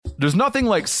There's nothing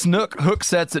like snook hook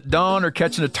sets at dawn or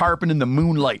catching a tarpon in the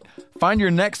moonlight. Find your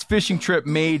next fishing trip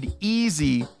made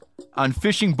easy on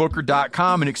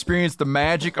fishingbooker.com and experience the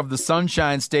magic of the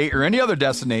Sunshine State or any other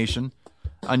destination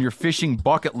on your fishing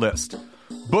bucket list.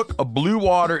 Book a blue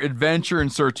water adventure in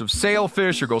search of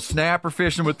sailfish or go snapper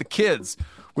fishing with the kids.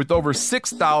 With over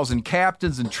 6,000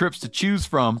 captains and trips to choose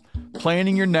from,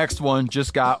 planning your next one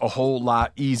just got a whole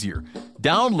lot easier.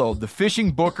 Download the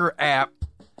Fishing Booker app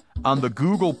on the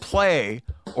Google Play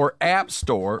or App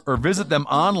Store or visit them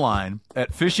online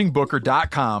at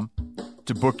fishingbooker.com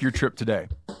to book your trip today.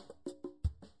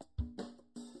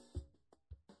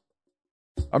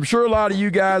 I'm sure a lot of you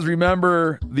guys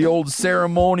remember the old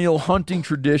ceremonial hunting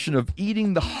tradition of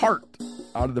eating the heart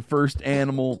out of the first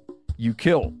animal you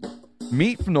kill.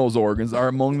 Meat from those organs are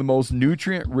among the most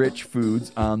nutrient-rich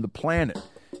foods on the planet.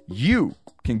 You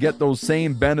can get those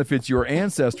same benefits your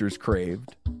ancestors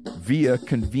craved via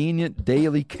convenient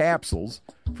daily capsules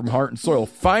from Heart and Soil.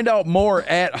 Find out more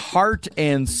at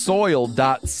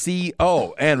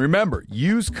heartandsoil.co. And remember,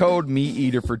 use code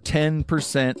MeatEater for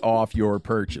 10% off your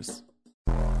purchase.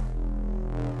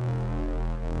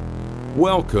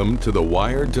 Welcome to the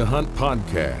Wired to Hunt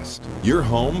podcast, your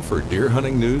home for deer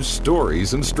hunting news,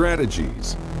 stories, and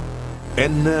strategies.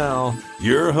 And now,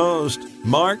 your host,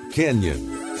 Mark Kenyon.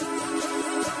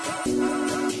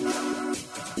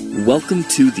 Welcome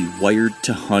to the Wired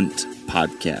to Hunt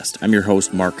podcast. I'm your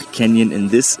host, Mark Kenyon, and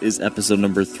this is episode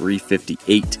number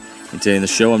 358. And today on the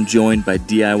show, I'm joined by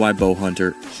DIY bow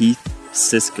hunter Heath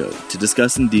Cisco to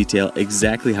discuss in detail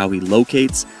exactly how he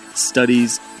locates,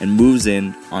 studies, and moves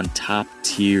in on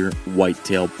top-tier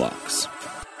whitetail bucks.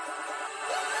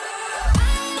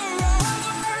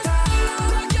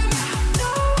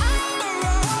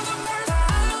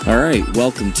 All right,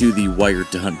 welcome to the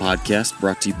Wired to Hunt podcast,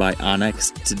 brought to you by Onyx.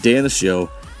 Today on the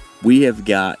show, we have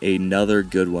got another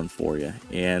good one for you,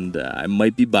 and I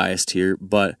might be biased here,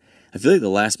 but I feel like the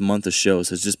last month of shows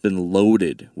has just been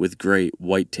loaded with great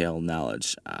whitetail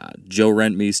knowledge. Joe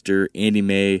Rentmeester, Andy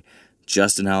May,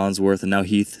 Justin Hollinsworth, and now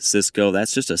Heath Cisco.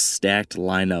 That's just a stacked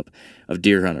lineup of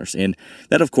deer hunters. And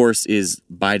that, of course, is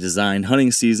by design.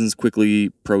 Hunting season's quickly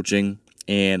approaching,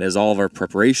 and as all of our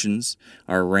preparations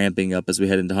are ramping up as we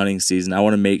head into hunting season, I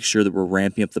want to make sure that we're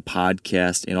ramping up the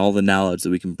podcast and all the knowledge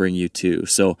that we can bring you to.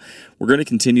 So we're going to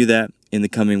continue that in the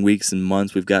coming weeks and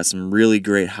months. We've got some really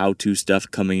great how-to stuff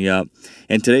coming up,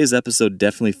 and today's episode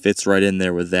definitely fits right in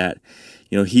there with that.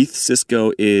 You know, Heath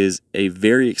Cisco is a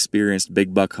very experienced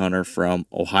big buck hunter from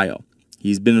Ohio.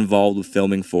 He's been involved with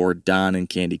filming for Don and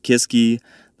Candy Kiske,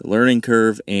 The Learning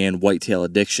Curve, and Whitetail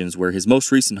Addictions, where his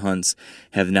most recent hunts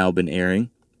have now been airing.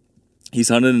 He's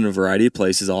hunted in a variety of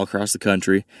places all across the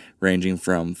country, ranging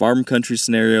from farm country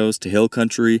scenarios to hill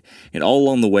country, and all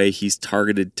along the way, he's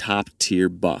targeted top-tier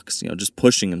bucks, just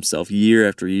pushing himself year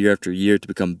after year after year to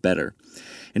become better.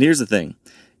 And here's the thing.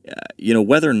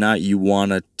 Whether or not you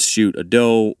want to shoot a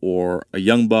doe or a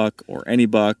young buck or any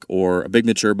buck or a big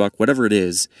mature buck, whatever it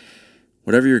is,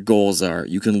 whatever your goals are,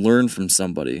 you can learn from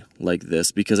somebody like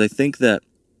this, because I think that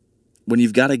when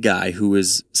you've got a guy who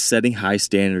is setting high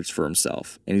standards for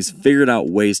himself and he's figured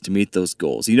out ways to meet those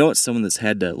goals, it's someone that's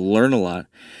had to learn a lot,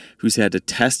 who's had to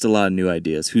test a lot of new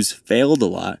ideas, who's failed a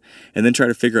lot, and then try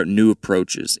to figure out new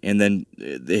approaches. And then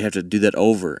they have to do that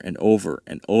over and over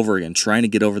and over again, trying to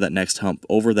get over that next hump,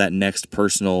 over that next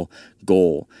personal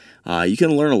goal. You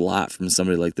can learn a lot from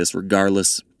somebody like this,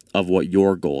 regardless of what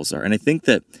your goals are. And I think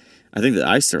that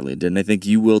I certainly did, and I think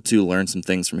you will too learn some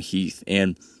things from Heath.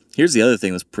 And here's the other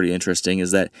thing that's pretty interesting,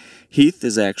 is that Heath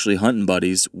is actually hunting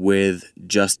buddies with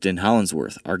Justin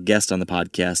Hollinsworth, our guest on the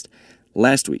podcast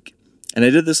last week. And I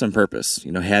did this on purpose,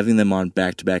 having them on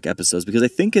back-to-back episodes, because I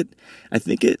think it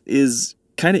is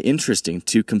kind of interesting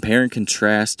to compare and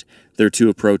contrast their two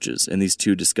approaches in these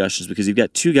two discussions, because you've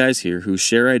got two guys here who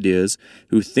share ideas,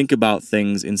 who think about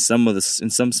things in some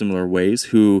similar ways,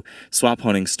 who swap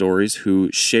hunting stories,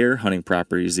 who share hunting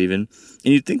properties even,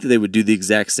 and you'd think that they would do the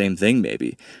exact same thing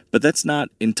maybe, but that's not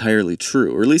entirely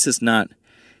true, or at least it's not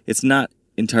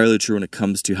entirely true when it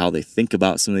comes to how they think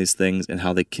about some of these things and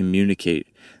how they communicate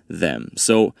them.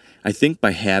 So I think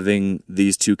by having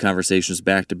these two conversations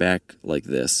back to back like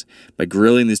this, by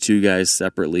grilling these two guys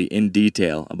separately in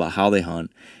detail about how they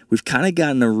hunt, we've kind of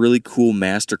gotten a really cool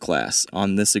masterclass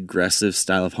on this aggressive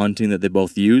style of hunting that they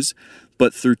both use,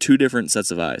 but through two different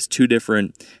sets of eyes, two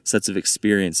different sets of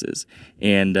experiences.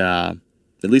 And at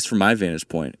least from my vantage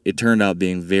point, it turned out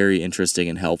being very interesting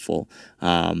and helpful.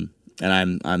 And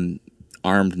I'm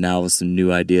armed now with some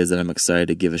new ideas that I'm excited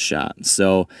to give a shot.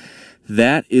 So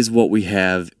that is what we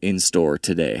have in store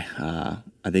today. I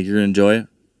think you're going to enjoy it.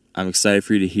 I'm excited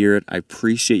for you to hear it. I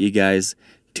appreciate you guys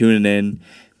tuning in.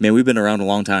 Man, we've been around a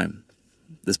long time,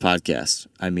 this podcast.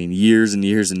 I mean, years and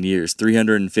years and years,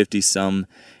 350 some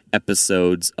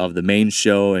episodes of the main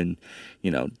show, and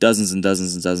dozens and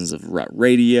dozens and dozens of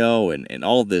radio and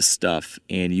all this stuff.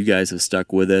 And you guys have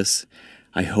stuck with us.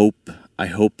 I hope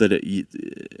that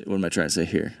what am I trying to say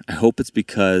here? I hope it's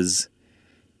because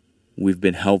we've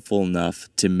been helpful enough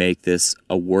to make this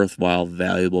a worthwhile,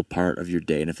 valuable part of your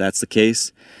day. And if that's the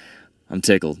case, I'm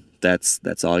tickled.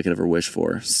 That's all I could ever wish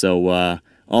for. So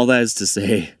all that is to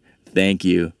say, thank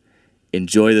you.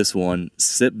 Enjoy this one.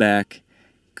 Sit back,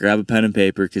 grab a pen and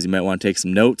paper because you might want to take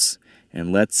some notes,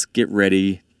 and let's get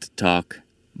ready to talk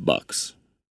bucks.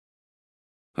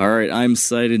 All right, I'm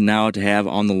excited now to have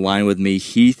on the line with me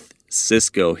Heath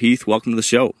Cisco. Heath, welcome to the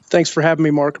show. Thanks for having me,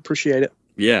 Mark. Appreciate it.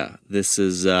 Yeah, this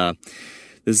is going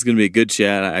to be a good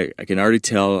chat. I can already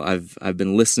tell. I've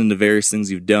been listening to various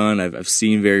things you've done. I've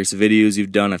seen various videos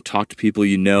you've done. I've talked to people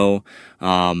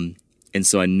and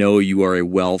so I know you are a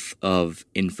wealth of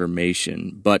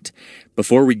information. But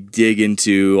before we dig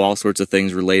into all sorts of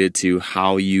things related to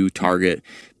how you target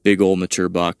big old mature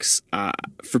bucks,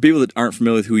 for people that aren't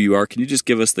familiar with who you are, can you just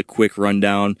give us the quick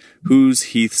rundown? Who's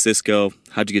Heath Cisco?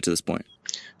 How'd you get to this point?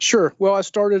 Sure. Well, I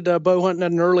started bow hunting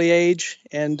at an early age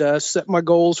and set my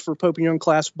goals for Pope and Young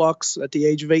class bucks at the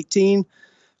age of 18.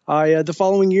 The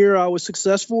following year, I was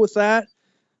successful with that.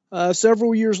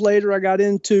 Several years later, I got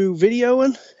into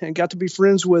videoing and got to be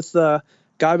friends with a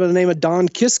guy by the name of Don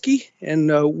Kiske, and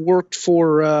worked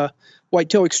for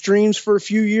Whitetail Extremes for a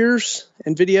few years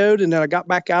and videoed. And then I got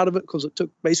back out of it because it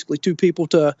took basically two people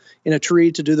in a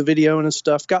tree to do the videoing and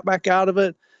stuff. Got back out of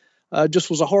it. Just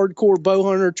was a hardcore bow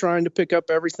hunter trying to pick up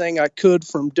everything I could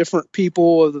from different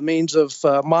people of the means of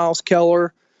Miles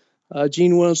Keller,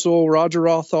 Gene Winsel, Roger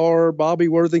Rothar, Bobby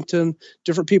Worthington,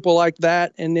 different people like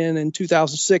that. And then in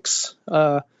 2006,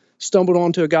 stumbled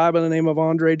onto a guy by the name of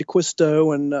Andre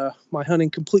DeQuisto, and my hunting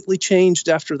completely changed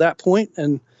after that point.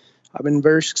 And I've been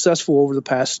very successful over the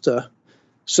past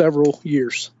several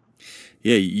years.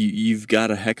 Yeah, you've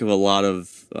got a heck of a lot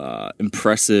of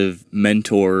impressive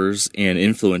mentors and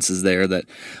influences there that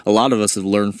a lot of us have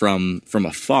learned from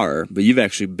afar, but you've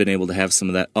actually been able to have some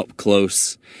of that up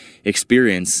close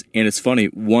experience. And it's funny,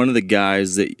 one of the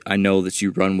guys that I know that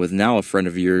you run with now, a friend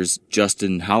of yours,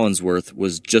 Justin Hollinsworth,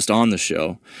 was just on the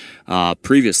show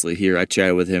previously here. I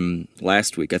chatted with him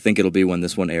last week. I think it'll be when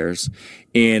this one airs.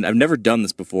 And I've never done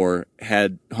this before,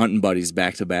 had hunting buddies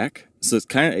back to back. So it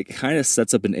kind of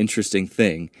sets up an interesting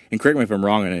thing. And correct me if I'm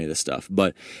wrong on any of this stuff,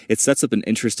 but it sets up an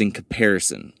interesting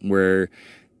comparison where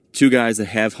two guys that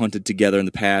have hunted together in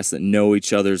the past that know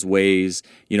each other's ways.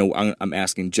 I'm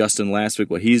asking Justin last week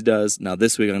what he does. Now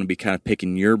this week I'm going to be kind of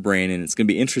picking your brain, and it's going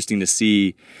to be interesting to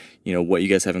see, what you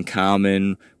guys have in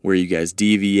common, where you guys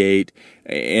deviate.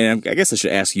 And I guess I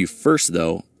should ask you first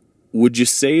though, would you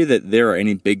say that there are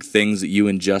any big things that you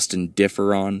and Justin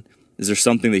differ on? Is there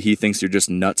something that he thinks you're just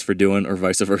nuts for doing, or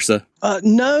vice versa?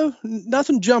 No,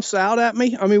 nothing jumps out at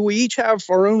me. I mean, we each have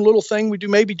our own little thing we do,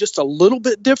 maybe just a little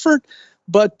bit different,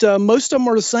 but most of them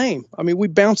are the same. I mean, we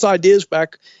bounce ideas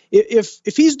back. If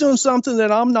he's doing something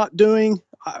that I'm not doing,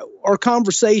 our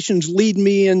conversations lead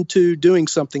me into doing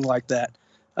something like that,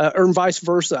 or vice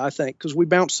versa, I think, because we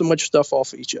bounce so much stuff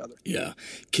off of each other. Yeah.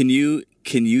 Can you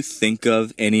think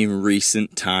of any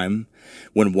recent time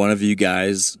when one of you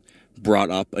guys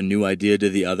brought up a new idea to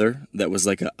the other that was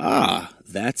like,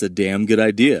 that's a damn good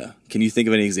idea? Can you think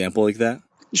of any example like that?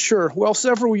 Sure. Well,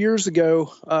 several years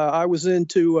ago, I was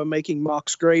into making mock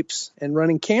scrapes and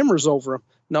running cameras over them,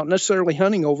 not necessarily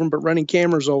hunting over them, but running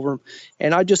cameras over them.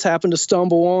 And I just happened to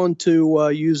stumble on to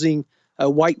using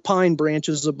white pine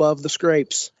branches above the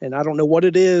scrapes. And I don't know what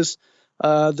it is.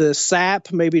 The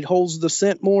sap, maybe it holds the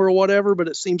scent more or whatever, but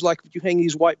it seems like if you hang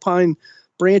these white pine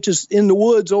branches in the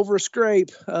woods over a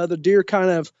scrape, the deer kind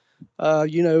of,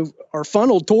 are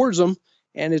funneled towards them,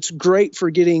 and it's great for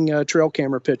getting trail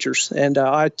camera pictures. And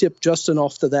I tipped Justin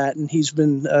off to that, and he's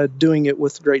been doing it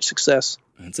with great success.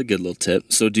 That's a good little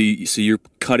tip. So you're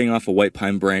cutting off a white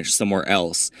pine branch somewhere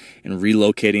else and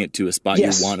relocating it to a spot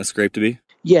Yes. you want a scrape to be?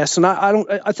 Yes, and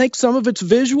I think some of it's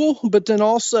visual, but then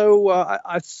also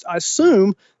I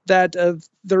assume that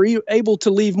they're able to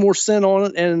leave more scent on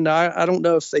it, and I don't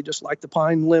know if they just like the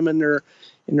pine limb in their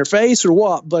face or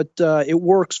what, but it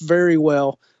works very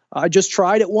well. I just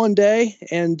tried it one day,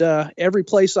 and every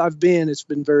place I've been, it's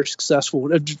been very successful.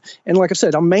 And like I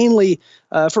said, I'm mainly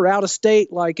for out of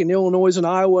state, like in Illinois and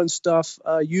Iowa and stuff,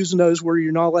 using those where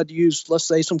you're not allowed to use, let's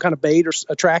say, some kind of bait or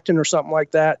attractant or something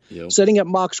like that. Yep. Setting up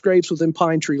mock scrapes within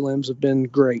pine tree limbs have been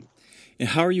great. And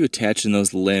how are you attaching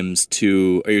those limbs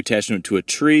to? Are you attaching them to a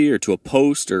tree or to a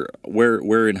post, or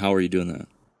where and how are you doing that?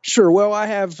 Sure. Well, I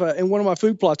have in one of my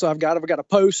food plots I've got a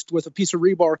post with a piece of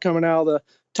rebar coming out of the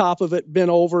top of it, bent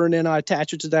over, and then I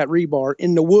attach it to that rebar.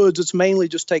 In the woods, it's mainly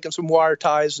just taking some wire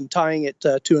ties and tying it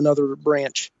to another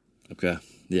branch. Okay.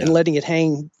 Yeah. And letting it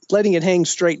hang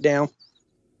straight down.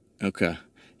 Okay.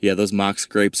 Yeah, those mock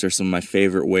scrapes are some of my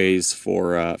favorite ways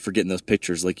for getting those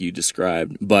pictures like you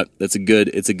described. But it's a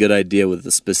good idea with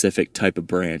a specific type of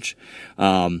branch.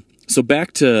 So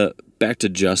back to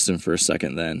Justin for a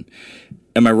second then.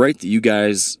 Am I right that you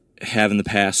guys have in the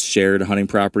past shared a hunting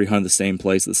property, hunted the same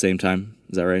place at the same time?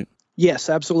 Is that right? Yes,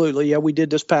 absolutely. Yeah, we did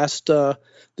this past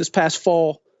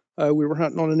fall. We were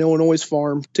hunting on an Illinois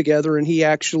farm together, and he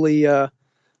actually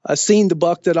seen the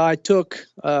buck that I took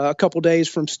a couple days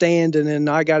from stand, and then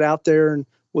I got out there and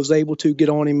was able to get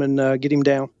on him and get him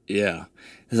down. Yeah,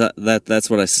 that's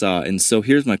what I saw. And so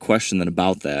here's my question then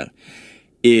about that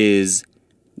is,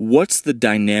 what's the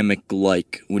dynamic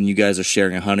like when you guys are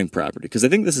sharing a hunting property? Because I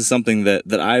think this is something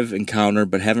that I've encountered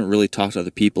but haven't really talked to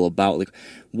other people about. Like,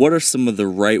 what are some of the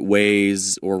right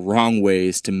ways or wrong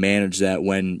ways to manage that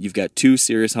when you've got two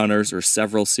serious hunters or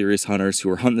several serious hunters who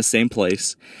are hunting the same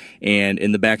place, and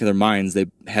in the back of their minds they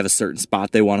have a certain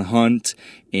spot they want to hunt,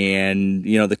 and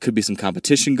there could be some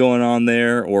competition going on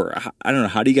there, or I don't know,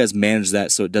 how do you guys manage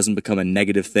that so it doesn't become a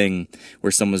negative thing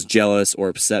where someone's jealous or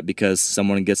upset because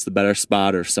someone gets the better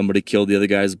spot or somebody killed the other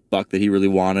guy's buck that he really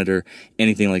wanted or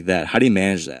anything like that? How do you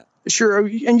manage that? Sure,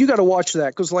 and you got to watch that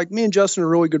because, like, me and Justin are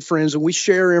really good friends, and we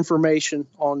share information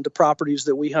on the properties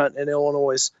that we hunt in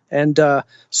Illinois. And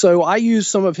so I use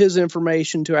some of his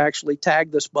information to actually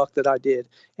tag this buck that I did.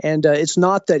 And it's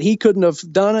not that he couldn't have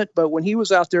done it, but when he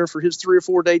was out there for his 3 or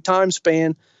 4 day time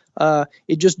span,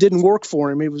 it just didn't work for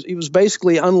him. He was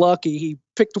basically unlucky. He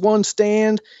picked one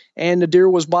stand, and the deer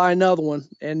was by another one,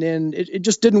 and then it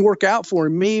just didn't work out for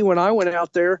him. Me, when I went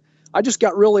out there, I just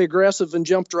got really aggressive and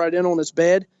jumped right in on his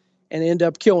bed and ended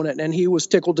up killing it. And he was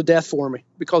tickled to death for me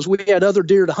because we had other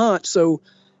deer to hunt. So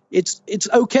it's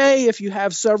okay if you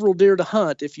have several deer to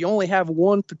hunt. If you only have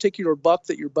one particular buck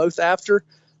that you're both after,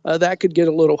 that could get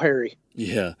a little hairy.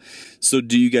 Yeah. So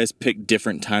do you guys pick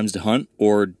different times to hunt,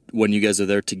 or when you guys are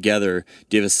there together,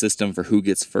 do you have a system for who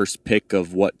gets first pick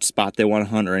of what spot they want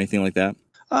to hunt or anything like that?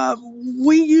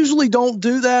 We usually don't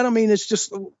do that. I mean, it's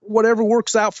just whatever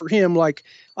works out for him. Like,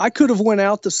 I could have went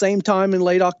out the same time in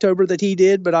late October that he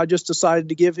did, but I just decided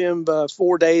to give him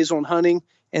 4 days on hunting,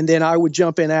 and then I would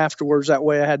jump in afterwards. That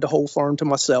way I had the whole farm to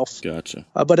myself. Gotcha.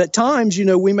 But at times,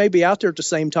 we may be out there at the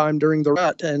same time during the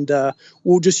rut, and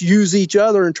we'll just use each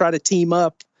other and try to team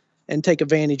up and take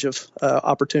advantage of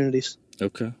opportunities.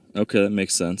 Okay, that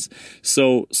makes sense.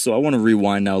 So I want to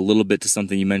rewind now a little bit to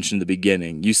something you mentioned at the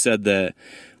beginning. You said that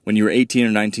when you were 18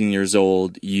 or 19 years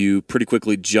old, you pretty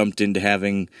quickly jumped into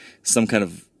having some kind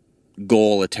of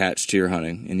goal attached to your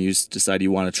hunting, and you decided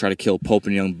you want to try to kill Pope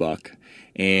and Young buck.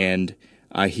 And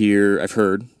I've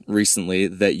heard recently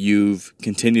that you've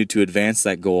continued to advance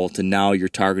that goal to now you're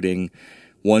targeting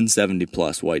 170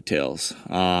 plus whitetails,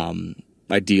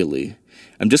 ideally.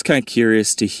 I'm just kind of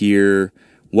curious to hear,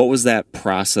 what was that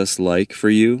process like for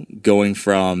you, going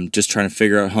from just trying to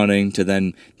figure out hunting to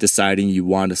then deciding you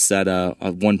want to set a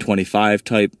 125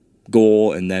 type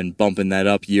goal and then bumping that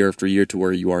up year after year to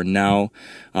where you are now?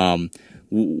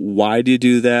 Why do you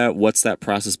do that? What's that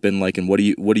process been like, and what are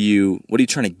you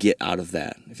trying to get out of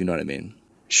that, if you know what I mean?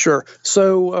 Sure.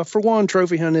 So for one,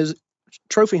 trophy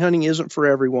hunting isn't for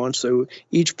everyone. So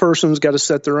each person's got to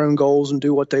set their own goals and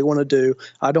do what they want to do.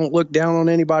 I don't look down on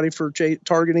anybody for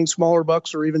targeting smaller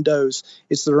bucks or even does.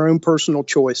 It's their own personal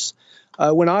choice.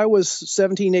 When I was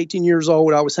 17, 18 years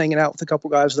old, I was hanging out with a couple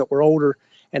guys that were older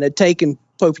and had taken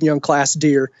Pope and Young class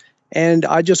deer. And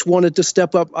I just wanted to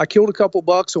step up. I killed a couple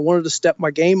bucks and wanted to step my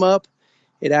game up.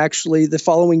 The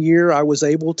following year, I was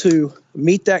able to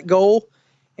meet that goal.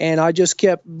 And I just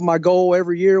kept, my goal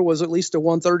every year was at least a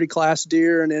 130 class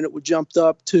deer. And then it would jump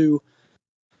up to,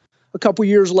 a couple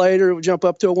years later, it would jump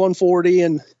up to a 140.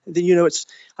 And then,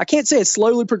 I can't say it's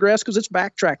slowly progressed because it's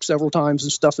backtracked several times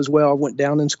and stuff as well. I went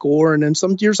down in score, and then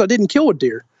some years I didn't kill a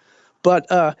deer. But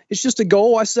it's just a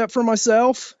goal I set for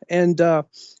myself. And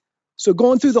so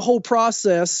going through the whole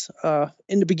process,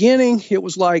 in the beginning, it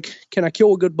was like, can I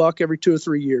kill a good buck every 2 or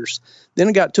 3 years? Then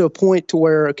it got to a point to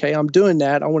where, okay, I'm doing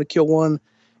that. I want to kill one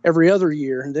every other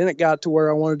year. And then it got to where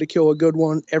I wanted to kill a good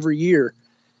one every year.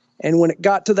 And when it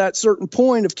got to that certain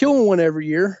point of killing one every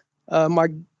year,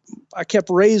 I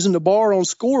kept raising the bar on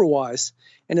score-wise.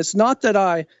 And it's not that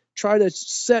I try to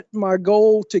set my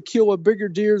goal to kill a bigger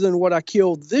deer than what I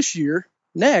killed this year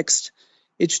next.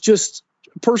 It's just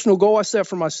a personal goal I set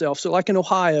for myself. So like in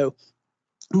Ohio,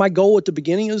 my goal at the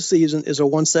beginning of the season is a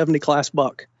 170 class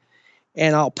buck.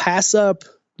 And I'll pass up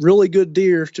really good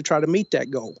deer to try to meet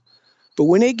that goal. But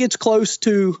when it gets close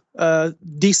to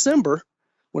December,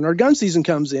 when our gun season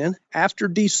comes in, after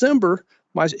December,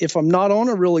 if I'm not on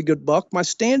a really good buck, my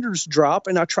standards drop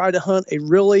and I try to hunt a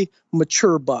really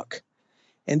mature buck.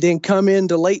 And then come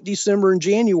into late December and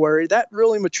January, that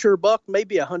really mature buck may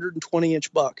be a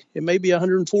 120-inch buck. It may be a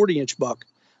 140-inch buck.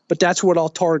 But that's what I'll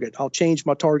target. I'll change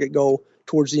my target goal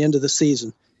towards the end of the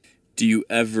season. Do you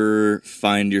ever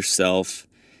find yourself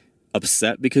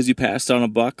upset because you passed on a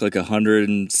buck, like a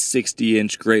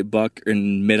 160-inch great buck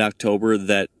in mid-October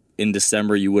that in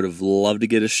December you would have loved to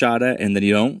get a shot at and then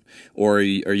you don't? Or are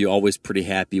you always pretty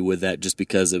happy with that just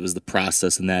because it was the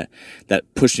process and that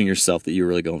pushing yourself that you were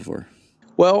really going for?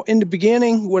 Well, in the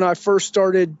beginning, when I first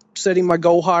started setting my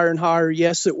goal higher and higher,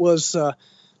 yes, it was.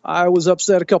 I was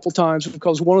upset a couple times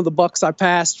because one of the bucks I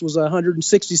passed was a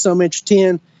 160-some-inch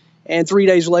 10, and 3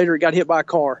 days later it got hit by a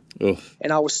car. Oof.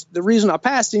 And the reason I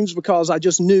passed him is because I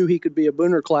just knew he could be a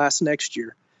Booner class next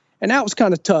year, and that was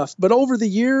kind of tough. But over the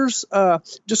years,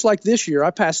 just like this year, I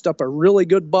passed up a really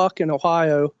good buck in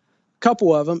Ohio, a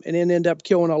couple of them, and then ended up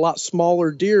killing a lot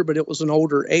smaller deer, but it was an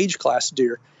older age class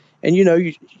deer. And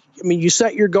you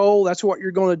set your goal. That's what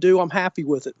you're going to do. I'm happy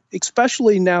with it,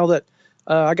 especially now that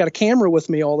I got a camera with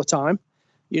me all the time.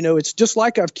 It's just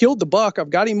like I've killed the buck. I've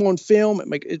got him on film.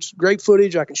 It's great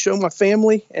footage. I can show my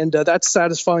family, and that's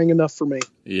satisfying enough for me.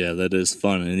 Yeah, that is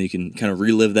fun, and you can kind of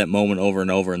relive that moment over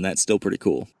and over, and that's still pretty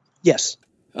cool. Yes.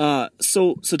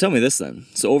 So tell me this then.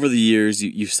 So over the years,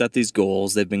 you've set these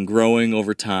goals. They've been growing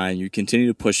over time. You continue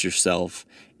to push yourself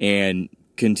and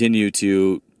continue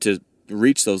to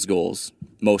reach those goals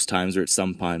most times or at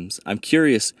some times. I'm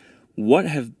curious, what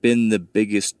have been the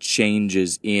biggest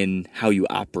changes in how you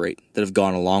operate that have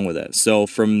gone along with it? So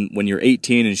from when you're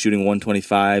 18 and shooting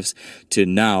 125s to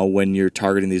now when you're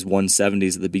targeting these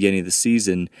 170s at the beginning of the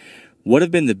season, what have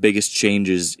been the biggest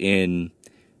changes in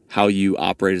how you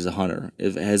operate as a hunter?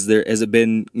 Has it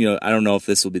been, I don't know if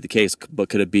this will be the case, but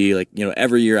could it be like,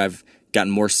 every year I've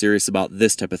gotten more serious about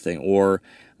this type of thing? Or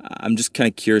I'm just kind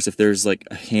of curious if there's like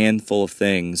a handful of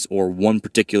things or one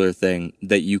particular thing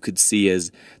that you could see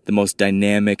as the most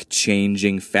dynamic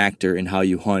changing factor in how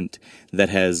you hunt that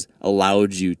has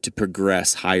allowed you to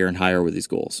progress higher and higher with these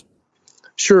goals.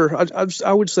 Sure.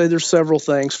 I would say there's several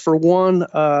things. For one,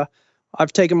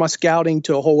 I've taken my scouting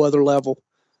to a whole other level.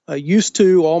 Used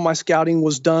to, all my scouting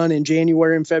was done in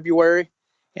January and February,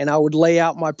 and I would lay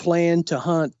out my plan to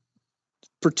hunt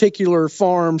particular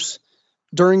farms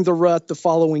during the rut the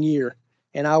following year.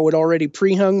 And I would already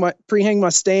pre-hang my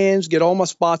stands, get all my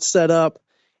spots set up.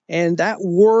 And that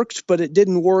worked, but it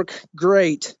didn't work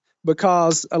great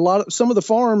because some of the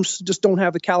farms just don't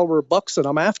have the caliber of bucks that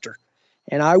I'm after.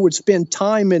 And I would spend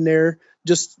time in there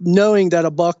just knowing that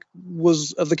a buck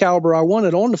was of the caliber I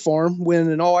wanted on the farm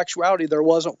when in all actuality there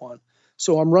wasn't one.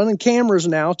 So I'm running cameras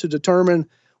now to determine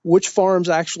which farms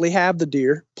actually have the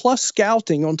deer, plus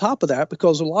scouting on top of that,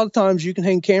 because a lot of times you can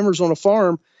hang cameras on a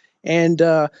farm and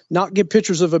not get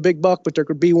pictures of a big buck, but there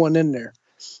could be one in there.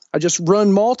 I just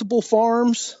run multiple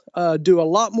farms, do a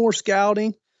lot more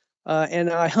scouting,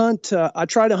 and I hunt. I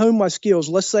try to hone my skills.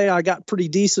 Let's say I got pretty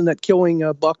decent at killing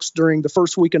bucks during the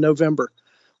first week of November.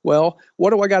 Well,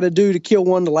 what do I got to do to kill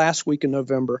one the last week of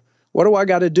November? What do I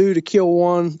got to do to kill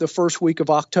one the first week of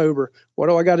October? What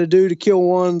do I got to do to kill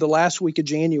one the last week of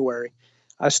January?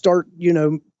 I start,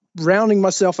 rounding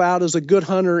myself out as a good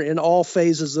hunter in all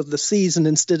phases of the season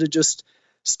instead of just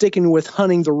sticking with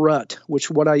hunting the rut,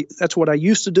 that's what I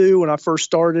used to do when I first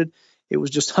started. It was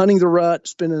just hunting the rut,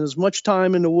 spending as much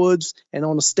time in the woods and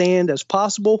on a stand as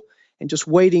possible, and just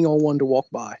waiting on one to walk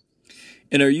by.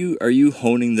 And are you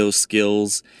honing those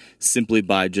skills simply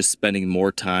by just spending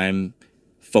more time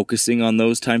focusing on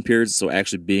those time periods, so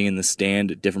actually being in the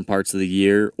stand at different parts of the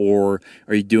year? Or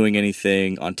are you doing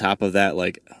anything on top of that,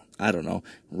 like, I don't know,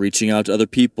 reaching out to other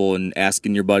people and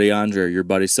asking your buddy Andre or your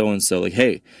buddy so-and-so, like,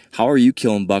 hey, how are you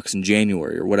killing bucks in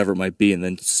January or whatever it might be, and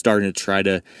then starting to try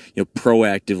to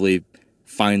proactively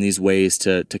find these ways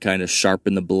to kind of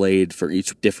sharpen the blade for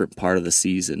each different part of the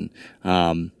season,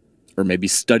 or maybe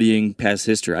studying past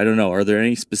history? I don't know. Are there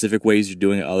any specific ways you're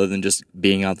doing it other than just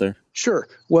being out there? Sure.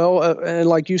 Well, and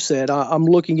like you said, I'm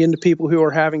looking into people who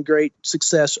are having great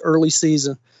success early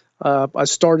season. I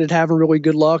started having really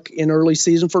good luck in early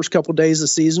season, first couple of days of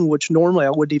season, which normally I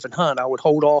wouldn't even hunt. I would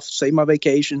hold off, save my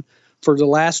vacation for the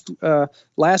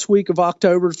last week of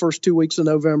October, the first 2 weeks of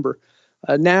November.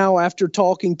 Now, after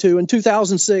talking to, in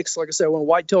 2006, like I said, when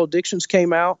Whitetail Addictions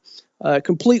came out,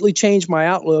 completely changed my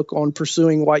outlook on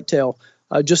pursuing whitetail.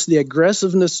 Just the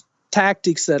aggressiveness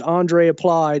tactics that Andre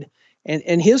applied.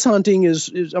 And his hunting is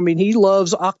he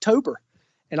loves October.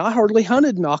 and I hardly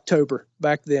hunted in October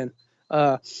back then.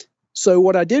 So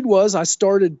what I did was I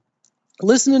started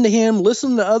listening to him,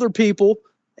 listening to other people,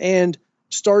 and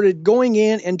started going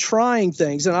in and trying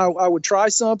things. And I would try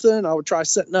something. I would try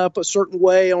setting up a certain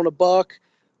way on a buck,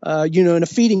 in a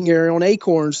feeding area on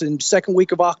acorns in second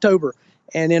week of October.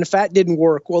 And then if that didn't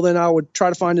work, well, then I would try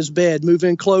to find his bed, move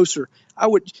in closer.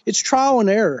 It's trial and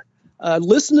error.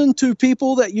 Listening to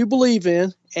people that you believe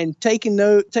in and taking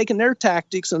their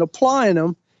tactics and applying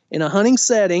them in a hunting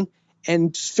setting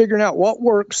and figuring out what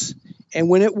works. And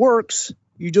when it works,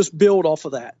 you just build off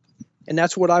of that. And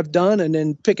that's what I've done. And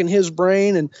then picking his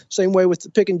brain, and same way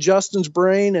with picking Justin's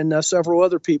brain and several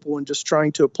other people, and just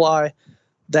trying to apply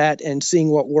that and seeing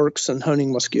what works and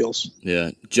honing my skills.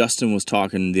 Yeah. Justin was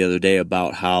talking the other day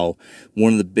about how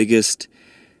one of the biggest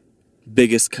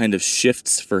kind of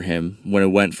shifts for him when it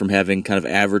went from having kind of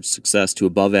average success to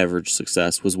above average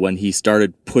success was when he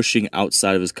started pushing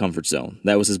outside of his comfort zone.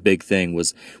 That was his big thing,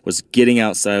 was getting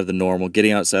outside of the normal,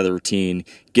 getting outside of the routine,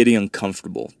 getting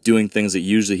uncomfortable, doing things that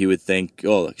usually he would think,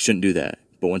 oh, I shouldn't do that.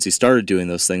 But once he started doing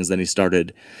those things, then he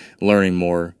started learning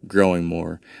more, growing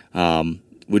more.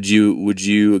 Would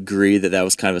you agree that that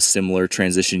was kind of a similar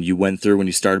transition you went through when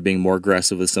you started being more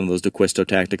aggressive with some of those DeQuisto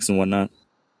tactics and whatnot?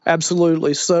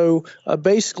 Absolutely. So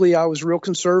basically, I was real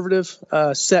conservative,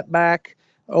 set back,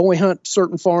 only hunt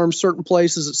certain farms, certain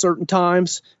places at certain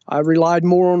times. I relied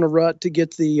more on the rut to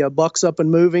get the bucks up and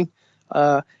moving.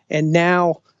 And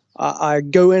now I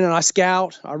go in and I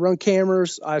scout. I run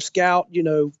cameras. I scout,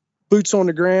 boots on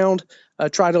the ground,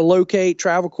 try to locate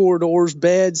travel corridors,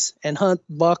 beds, and hunt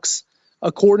bucks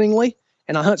accordingly.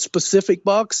 And I hunt specific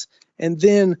bucks. And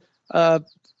then,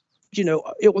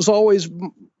 it was always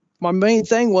my main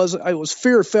thing was I was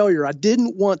fear of failure. I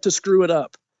didn't want to screw it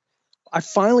up. I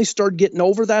finally started getting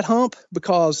over that hump,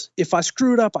 because if I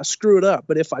screw it up, I screw it up.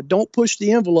 But if I don't push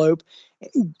the envelope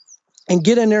and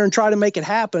get in there and try to make it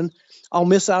happen, I'll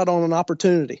miss out on an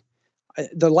opportunity.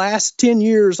 The last 10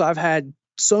 years, I've had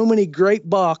so many great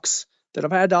bucks that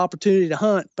I've had the opportunity to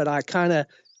hunt, but I kind of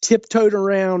tiptoed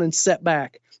around and set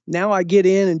back. Now I get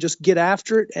in and just get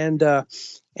after it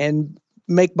and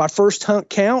make my first hunt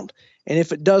count. And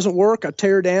if it doesn't work, I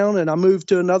tear down and I move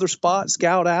to another spot,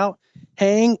 scout out,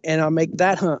 hang, and I make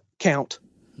that hunt count.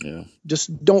 Yeah. Just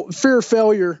fear of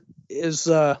failure is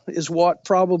what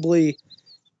probably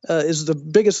is the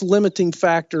biggest limiting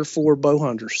factor for bow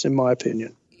hunters, in my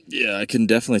opinion. Yeah, I can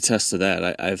definitely attest to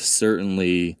that. I've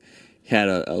certainly had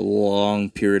a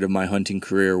long period of my hunting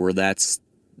career where that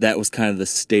was kind of the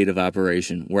state of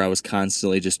operation, where I was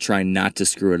constantly just trying not to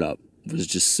screw it up. I was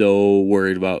just so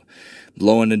worried about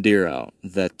blowing a deer out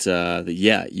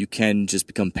that you can just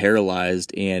become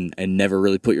paralyzed and never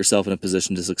really put yourself in a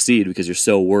position to succeed because you're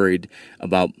so worried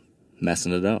about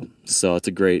messing it up. So it's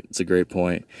a great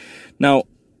point. Now,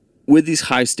 with these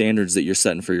high standards that you're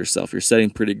setting for yourself, you're setting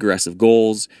pretty aggressive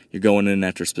goals. You're going in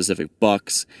after specific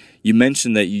bucks. You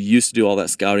mentioned that you used to do all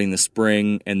that scouting in the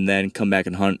spring and then come back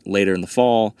and hunt later in the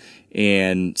fall.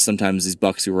 And sometimes these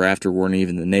bucks you were after weren't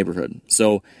even in the neighborhood.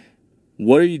 So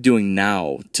what are you doing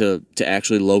now to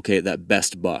actually locate that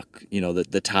best buck,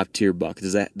 the top tier buck?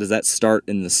 Does that start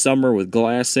in the summer with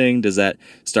glassing? Does that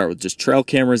start with just trail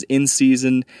cameras in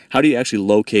season? How do you actually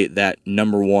locate that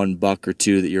number one buck or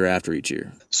two that you're after each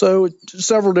year? So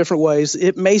several different ways.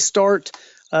 It may start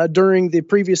during the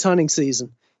previous hunting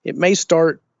season. It may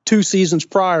start 2 seasons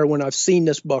prior when I've seen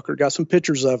this buck or got some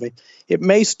pictures of him. It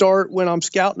may start when I'm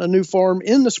scouting a new farm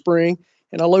in the spring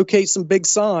and I locate some big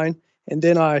sign. And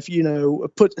then I,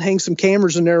 hang some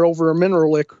cameras in there over a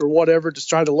mineral lick or whatever to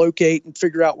try to locate and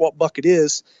figure out what buck it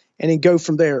is, and then go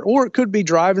from there. Or it could be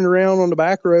driving around on the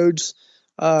back roads,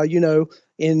 in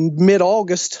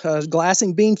mid-August,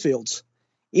 glassing bean fields.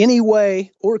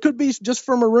 Anyway, or it could be just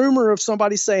from a rumor of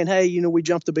somebody saying, hey, we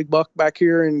jumped a big buck back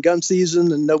here in gun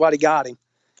season and nobody got him,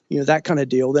 that kind of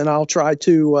deal. Then I'll try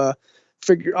to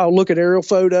I'll look at aerial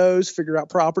photos, figure out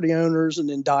property owners, and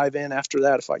then dive in after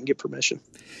that if I can get permission.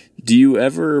 Do you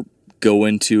ever go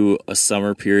into a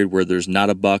summer period where there's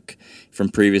not a buck from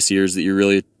previous years that you're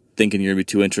really thinking you're going to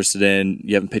be too interested in?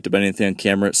 You haven't picked up anything on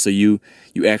camera, so you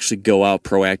actually go out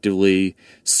proactively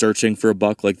searching for a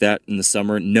buck like that in the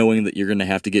summer, knowing that you're going to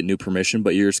have to get new permission,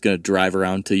 but you're just going to drive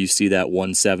around until you see that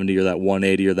 170 or that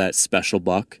 180 or that special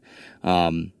buck,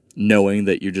 knowing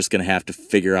that you're just going to have to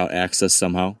figure out access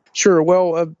somehow? Sure.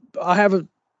 Well, I have a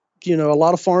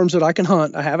lot of farms that I can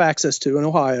hunt. I have access to in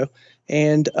Ohio.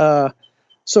 And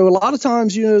so a lot of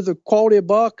times, the quality of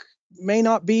buck may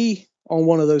not be on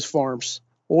one of those farms.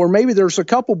 Or maybe there's a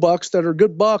couple bucks that are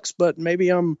good bucks, but maybe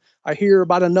I hear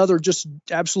about another just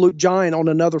absolute giant on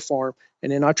another farm.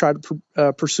 and then I try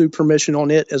to pursue permission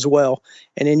on it as well.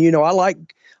 And then,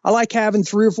 I like having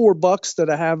 3 or 4 bucks that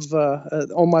I have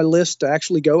on my list to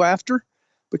actually go after,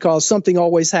 because something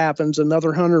always happens.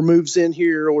 Another hunter moves in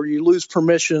here, or you lose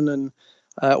permission, and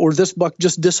or this buck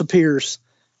just disappears.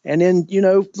 And then,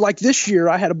 like this year,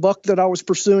 I had a buck that I was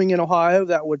pursuing in Ohio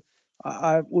that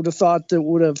I would have thought that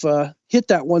would have hit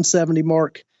that 170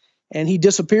 mark, and he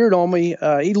disappeared on me.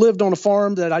 He lived on a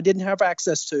farm that I didn't have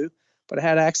access to, but I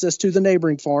had access to the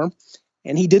neighboring farm,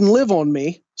 and he didn't live on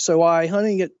me. So I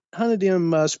hunted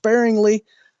him sparingly,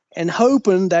 and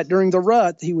hoping that during the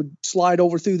rut he would slide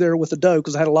over through there with a doe,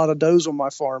 because I had a lot of does on my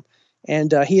farm.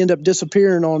 And he ended up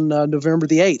disappearing on November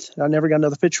the 8th. I never got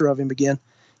another picture of him again.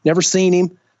 Never seen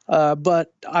him.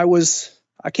 But I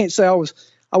can't say I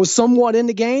was somewhat in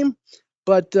the game,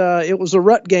 but it was a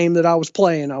rut game that I was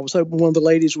playing. I was hoping one of the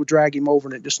ladies would drag him over,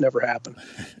 and it just never happened.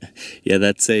 Yeah,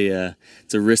 it's a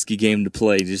risky game to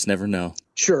play. You just never know.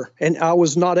 Sure. And I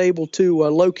was not able to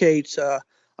locate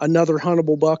another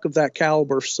huntable buck of that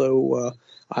caliber. So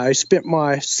I spent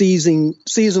my season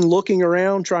looking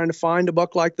around trying to find a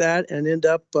buck like that, and end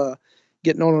up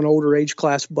getting on an older age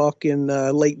class buck in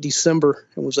late December,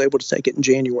 and was able to take it in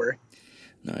January.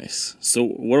 Nice. So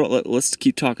let's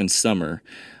keep talking summer.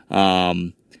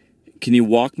 Can you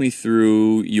walk me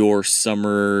through your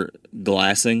summer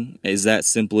glassing? Is that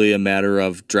simply a matter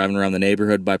of driving around the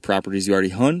neighborhood by properties you already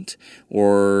hunt?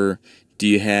 Or do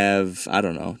you have,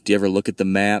 do you ever look at the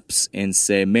maps and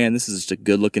say, man, this is just a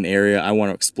good looking area, I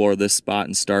want to explore this spot,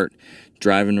 and start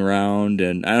driving around?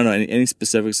 And I don't know, any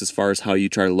specifics as far as how you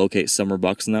try to locate summer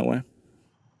bucks in that way?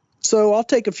 So I'll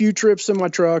take a few trips in my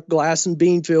truck, glassing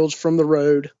bean fields from the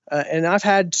road, and I've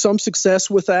had some success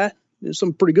with that.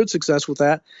 Some pretty good success with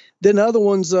that. Then other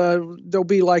ones, there'll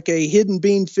be like a hidden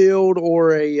bean field,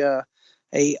 or a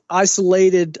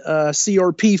isolated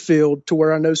CRP field, to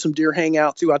where I know some deer hang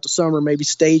out throughout the summer, maybe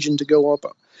staging to go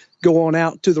on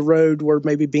out to the road where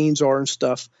maybe beans are and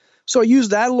stuff. So I use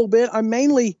that a little bit. I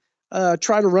mainly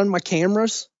try to run my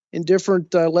cameras in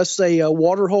different, let's say,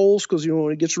 water holes, because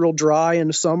when it gets real dry in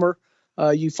the summer,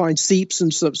 you find seeps in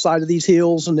the side of these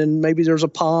hills, and then maybe there's a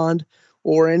pond.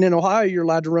 And in Ohio, you're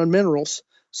allowed to run minerals.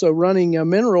 So running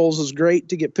minerals is great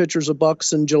to get pictures of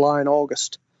bucks in July and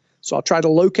August. So I'll try to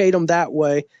locate them that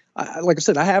way. Like I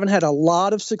said, I haven't had a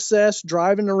lot of success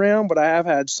driving around, but I have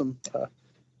had some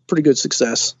pretty good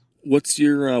success. What's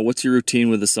your routine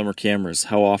with the summer cameras?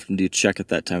 How often do you check at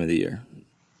that time of the year?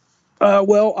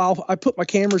 Well, I put my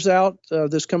cameras out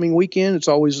this coming weekend. It's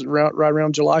always right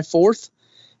around July 4th.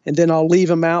 And then I'll leave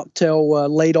them out till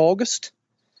late August.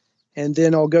 And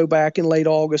then I'll go back in late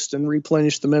August and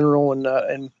replenish the mineral,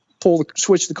 and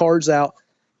switch the cards out.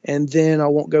 And then I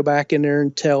won't go back in there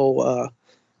until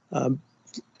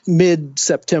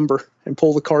mid-September and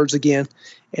pull the cards again.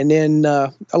 And then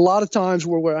a lot of times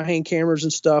where I hang cameras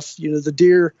and stuff, the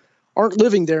deer aren't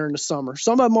living there in the summer.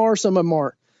 Some of them are, some of them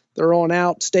aren't. They're on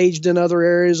out, staged in other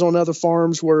areas on other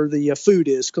farms where the food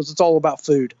is, because it's all about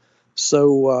food.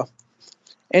 So,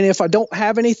 and if I don't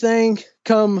have anything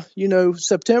come,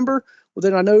 September, well,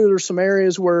 then I know there's some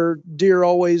areas where deer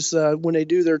always, when they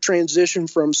do their transition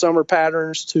from summer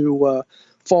patterns to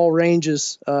fall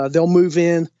ranges, they'll move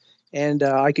in, and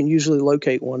I can usually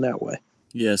locate one that way.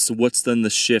 Yeah, so what's then the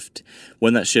shift?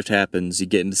 When that shift happens, you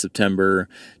get into September,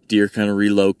 deer kind of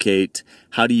relocate.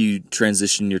 How do you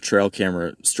transition your trail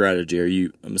camera strategy?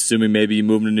 I'm assuming maybe you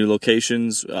move to new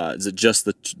locations. Is it just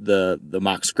the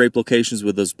mock scrape locations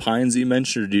with those pines that you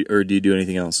mentioned, or do you do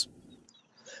anything else?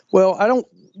 Well, I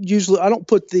don't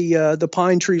put the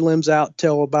pine tree limbs out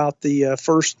till about the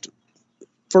first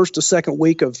to second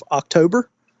week of October.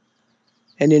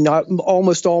 And then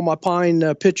almost all my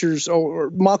pine pictures, or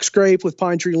mock scrape with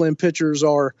pine tree limb pictures,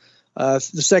 are the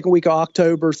second week of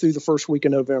October through the first week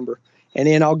of November. And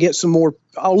then I'll get some more.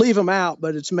 I'll leave them out,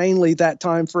 but it's mainly that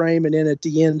time frame. And then at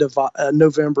the end of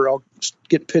November, I'll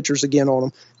get pictures again on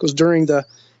them, because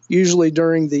usually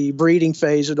during the breeding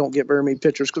phase, I don't get very many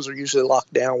pictures because they're usually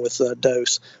locked down with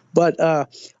dose. But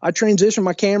I transition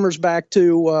my cameras back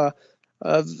to.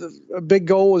 A big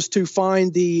goal is to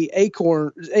find the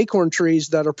acorn trees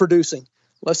that are producing.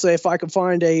 Let's say if I can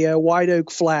find a white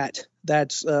oak flat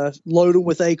that's loaded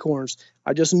with acorns,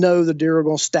 I just know the deer are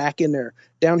going to stack in there.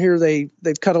 Down here,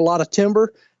 they've cut a lot of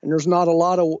timber, and there's not a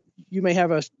lot of. You may have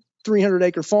a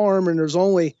 300-acre farm, and there's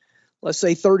only, let's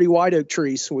say, 30 white oak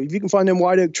trees. So if you can find them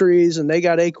white oak trees and they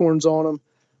got acorns on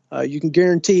them, you can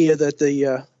guarantee you that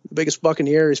the biggest buck in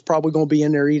the area is probably going to be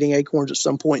in there eating acorns at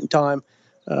some point in time.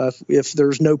 If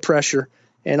there's no pressure.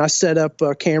 And I set up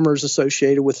cameras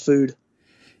associated with food.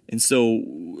 And so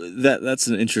that's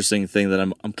an interesting thing that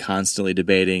I'm constantly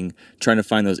debating, trying to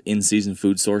find those in-season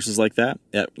food sources like that.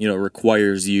 That,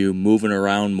 requires you moving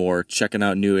around more, checking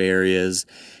out new areas,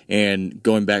 and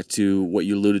going back to what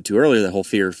you alluded to earlier, the whole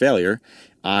fear of failure.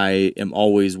 I am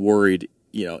always worried,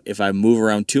 if I move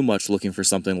around too much looking for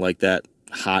something like that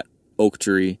hot oak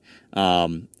tree,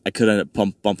 I could end up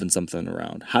bumping something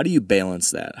around. How do you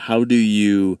balance that? How do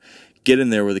you get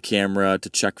in there with a camera to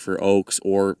check for oaks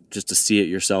or just to see it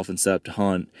yourself and set up to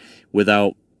hunt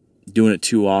without doing it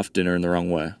too often or in the wrong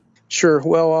way? Sure.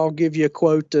 Well, I'll give you a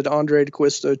quote that Andre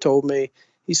D'Acquisto told me.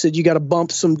 He said, you got to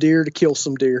bump some deer to kill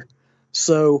some deer.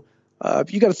 So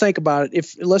you got to think about it.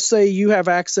 If, let's say you have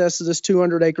access to this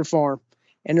 200-acre farm,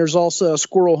 and there's also a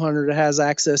squirrel hunter that has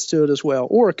access to it as well,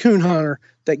 or a coon hunter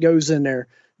that goes in there.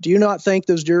 Do you not think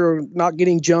those deer are not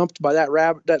getting jumped by that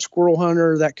rabbit, that squirrel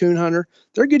hunter, that coon hunter?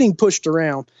 They're getting pushed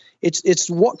around. It's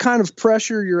what kind of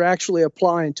pressure you're actually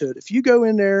applying to it. If you go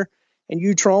in there and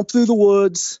you tromp through the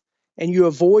woods and you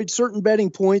avoid certain bedding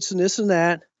points and this and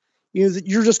that,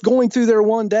 you're just going through there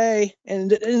one day, and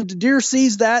the deer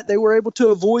sees that they were able to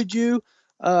avoid you.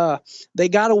 They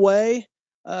got away.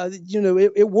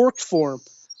 It worked for them.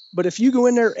 But if you go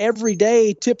in there every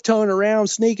day, tiptoeing around,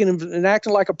 sneaking and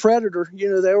acting like a predator,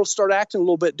 they'll start acting a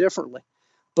little bit differently.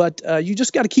 But you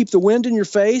just got to keep the wind in your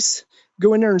face,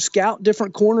 go in there and scout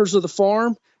different corners of the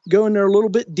farm, go in there a little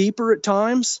bit deeper at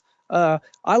times. I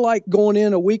like going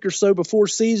in a week or so before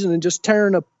season and just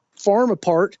tearing a farm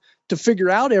apart to figure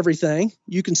out everything.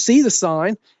 You can see the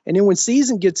sign. And then when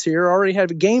season gets here, I already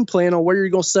have a game plan on where you're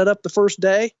going to set up the first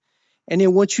day. And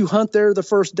then once you hunt there the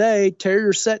first day, tear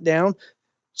your set down,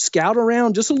 scout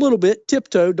around just a little bit,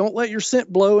 tiptoe. Don't let your scent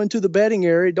blow into the bedding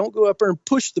area. Don't go up there and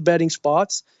push the bedding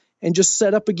spots, and just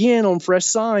set up again on fresh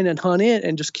sign and hunt it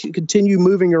and just continue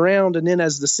moving around. And then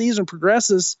as the season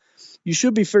progresses, you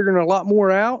should be figuring a lot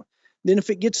more out. Then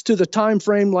if it gets to the time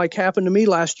frame like happened to me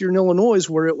last year in Illinois,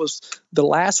 where it was the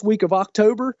last week of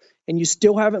October and you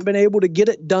still haven't been able to get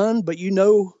it done, but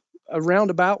a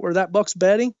roundabout where that buck's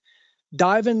bedding,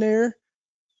 dive in there,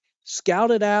 scout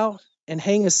it out, and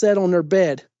hang a set on their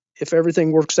bed if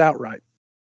everything works out right.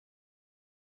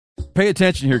 Pay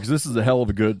attention here, because this is a hell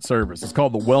of a good service. It's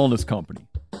called the Wellness Company.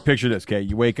 Picture this, okay?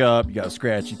 You wake up, you got a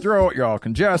scratchy throat, you're all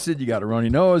congested, you got a runny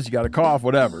nose, you got a cough,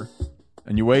 whatever.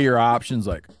 And you weigh your options,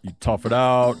 like you tough it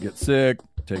out, get sick,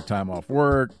 take time off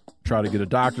work, try to get a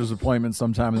doctor's appointment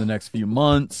sometime in the next few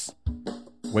months,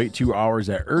 wait 2 hours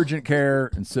at urgent care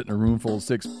and sit in a room full of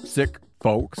sick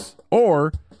folks.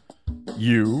 Or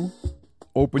you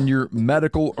open your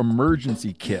medical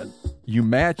emergency kit. You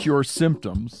match your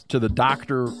symptoms to the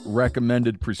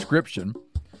doctor-recommended prescription,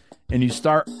 and you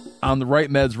start on the right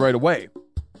meds right away.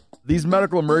 These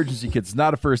medical emergency kits is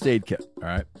not a first aid kit, all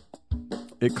right?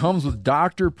 It comes with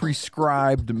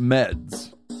doctor-prescribed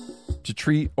meds to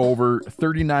treat over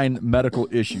 39 medical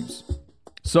issues.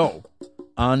 So,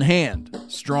 on hand,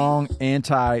 strong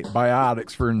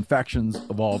antibiotics for infections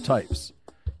of all types.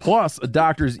 Plus, a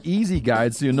doctor's easy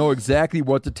guide so you know exactly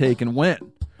what to take and when.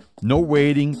 No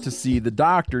waiting to see the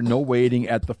doctor, no waiting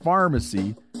at the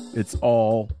pharmacy. It's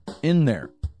all in there.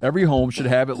 Every home should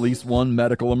have at least one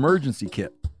medical emergency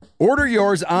kit. Order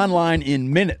yours online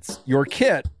in minutes. Your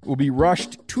kit will be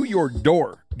rushed to your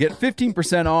door. Get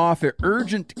 15% off at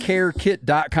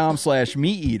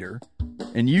urgentcarekit.com/meateater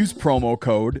and use promo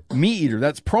code MeatEater.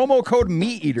 That's promo code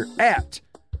MeatEater at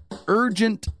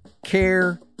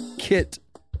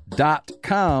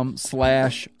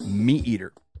urgentcarekit.com/meateater.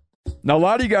 Now, a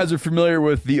lot of you guys are familiar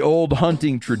with the old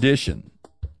hunting tradition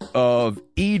of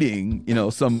eating,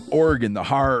 some organ, the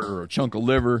heart or a chunk of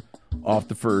liver off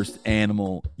the first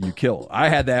animal you kill. I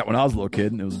had that when I was a little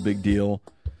kid, and it was a big deal.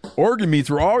 Organ meats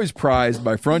were always prized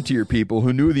by frontier people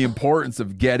who knew the importance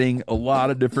of getting a lot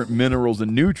of different minerals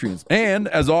and nutrients. And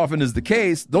as often is the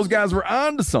case, those guys were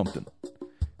onto something,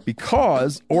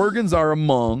 because organs are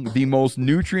among the most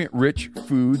nutrient-rich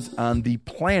foods on the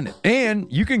planet.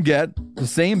 And you can get the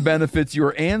same benefits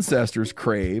your ancestors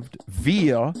craved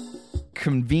via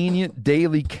convenient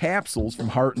daily capsules from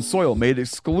Heart and Soil, made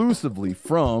exclusively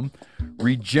from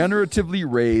regeneratively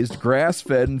raised,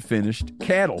 grass-fed, and finished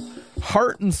cattle.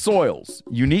 Heart and Soil's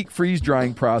unique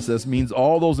freeze-drying process means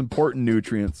all those important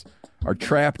nutrients are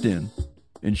trapped in,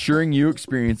 ensuring you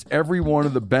experience every one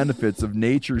of the benefits of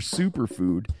nature's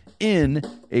superfood in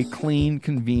a clean,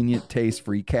 convenient,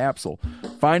 taste-free capsule.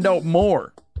 Find out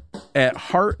more at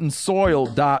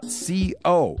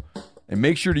heartandsoil.co. And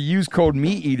make sure to use code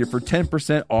MeatEater for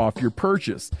 10% off your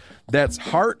purchase. That's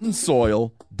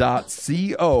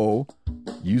heartandsoil.co.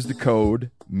 Use the code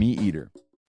MeatEater.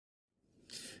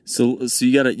 So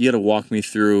you gotta walk me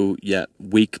through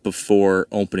week before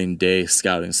opening day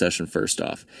scouting session. First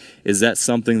off, is that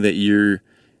something that you're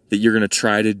gonna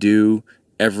try to do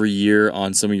every year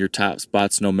on some of your top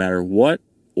spots, no matter what,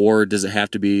 or does it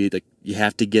have to be like you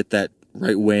have to get that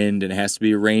right wind and it has to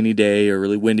be a rainy day or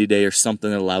really windy day or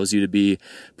something that allows you to be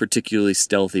particularly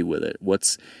stealthy with it?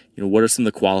 What are some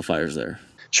of the qualifiers there?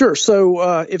 Sure.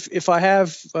 So if I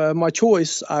have my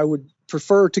choice, I would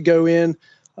prefer to go in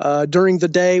during the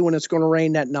day when it's going to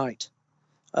rain that night.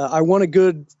 I want a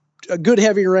good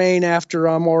heavy rain after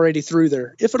I'm already through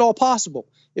there, if at all possible.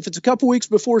 If it's a couple weeks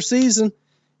before season,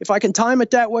 if I can time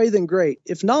it that way, then great.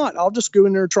 If not, I'll just go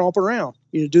in there and tromp around.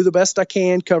 Do the best I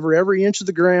can, cover every inch of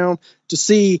the ground to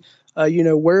see,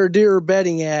 where deer are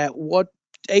bedding at, what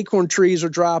acorn trees are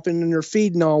dropping and they're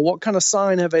feeding on, what kind of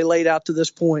sign have they laid out to this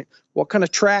point, what kind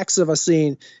of tracks have I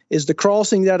seen, is the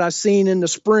crossing that I've seen in the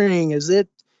spring,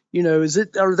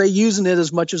 are they using it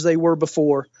as much as they were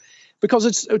before?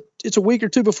 Because it's a week or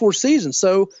two before season.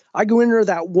 So I go in there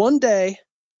that one day,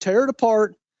 tear it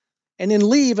apart, and then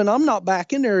leave, and I'm not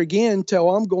back in there again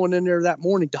till I'm going in there that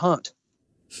morning to hunt.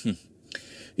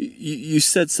 You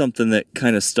said something that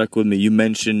kind of stuck with me. You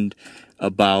mentioned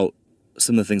about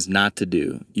some of the things not to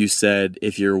do. You said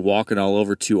if you're walking all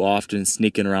over too often,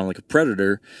 sneaking around like a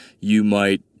predator, you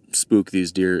might spook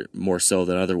these deer more so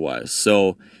than otherwise.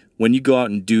 So when you go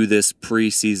out and do this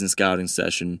pre-season scouting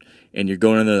session and you're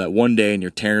going in there that one day and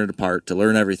you're tearing it apart to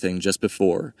learn everything just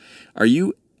before, are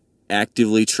you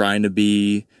actively trying to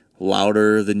be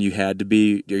louder than you had to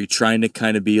be? Are you trying to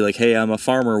kind of be like, hey, I'm a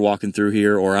farmer walking through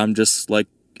here, or I'm just like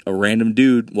a random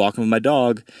dude walking with my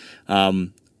dog?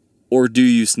 Or do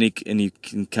you sneak and you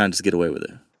can kind of just get away with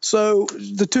it? So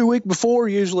the 2 week before,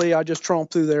 usually I just tromp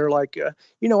through there. I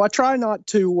try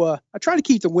to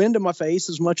keep the wind in my face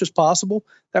as much as possible.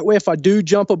 That way, if I do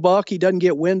jump a buck, he doesn't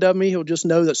get wind of me. He'll just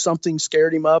know that something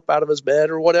scared him up out of his bed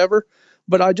or whatever.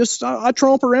 But I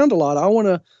tromp around a lot. I want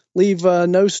to leave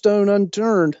no stone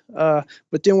unturned.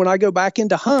 But then when I go back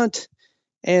into hunt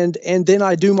and then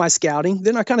I do my scouting,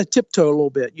 then I kind of tiptoe a little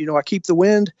bit.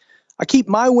 I keep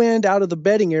my wind out of the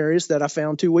bedding areas that I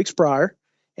found 2 weeks prior.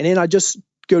 And then I just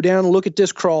go down and look at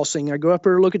this crossing. I go up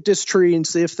there and look at this tree and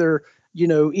see if they're,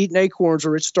 eating acorns,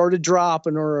 or it started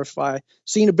dropping, or if I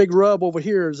seen a big rub over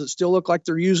here, does it still look like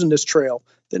they're using this trail?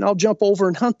 Then I'll jump over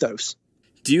and hunt those.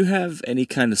 Do you have any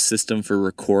kind of system for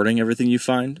recording everything you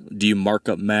find? Do you mark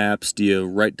up maps? Do you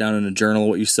write down in a journal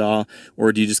what you saw?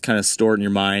 Or do you just kind of store it in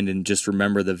your mind and just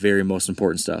remember the very most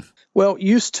important stuff? Well,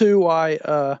 used to,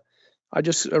 I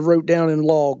just wrote down in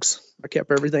logs. I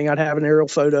kept everything. I'd have an aerial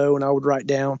photo, and I would write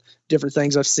down different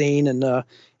things I've seen and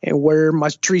where my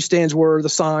tree stands were, the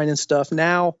sign and stuff.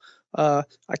 Now, I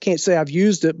can't say I've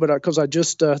used it, but because I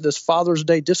just this Father's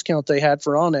Day discount they had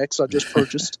for Onyx, I just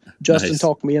purchased. Justin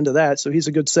talked me into that, so he's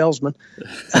a good salesman.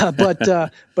 But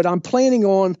I'm planning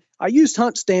on. I used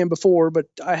Hunt Stand before, but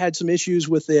I had some issues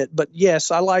with it. But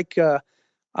yes, I like putting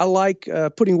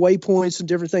waypoints and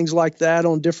different things like that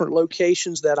on different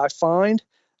locations that I find.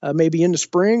 Maybe in the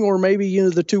spring, or maybe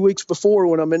the 2 weeks before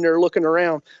when I'm in there looking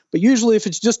around. But usually, if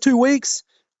it's just 2 weeks,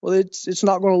 well, it's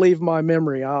not going to leave my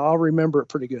memory. I'll remember it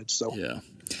pretty good. So yeah.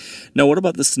 Now, what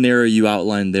about the scenario you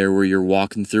outlined there, where you're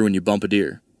walking through and you bump a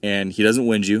deer, and he doesn't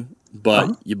wind you,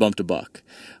 but you bumped a buck?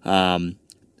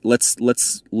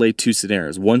 Let's lay two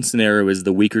scenarios. One scenario is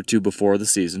the week or two before the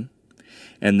season,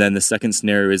 and then the second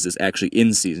scenario is actually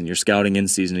in season. You're scouting in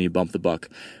season and you bump the buck.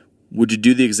 Would you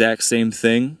do the exact same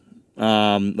thing?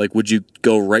 Would you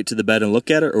go right to the bed and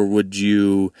look at it, or would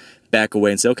you back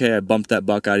away and say, okay, I bumped that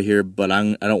buck out of here, but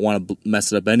I don't want to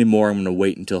mess it up anymore. I'm going to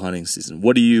wait until hunting season.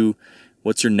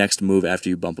 What's your next move after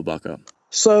you bump a buck up?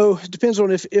 So it depends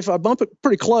on if I bump it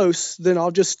pretty close, then I'll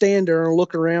just stand there and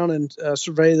look around and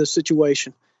survey the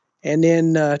situation, and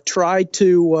then try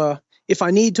to, if I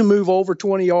need to move over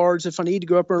 20 yards, if I need to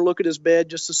go up there and look at his bed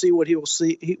just to see what he will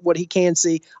see, what he can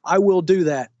see, I will do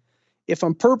that. If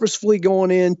I'm purposefully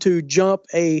going in to jump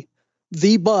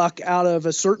the buck out of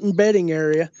a certain bedding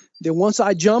area, then once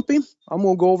I jump him, I'm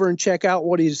going to go over and check out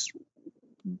what he's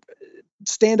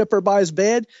stand up there by his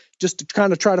bed, just to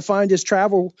kind of try to find his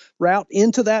travel route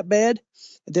into that bed.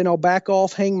 And then I'll back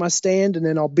off, hang my stand, and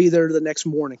then I'll be there the next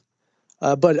morning.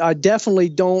 But I definitely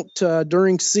don't,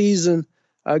 during season,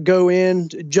 go in,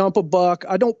 jump a buck.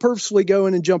 I don't purposely go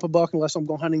in and jump a buck unless I'm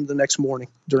going hunting the next morning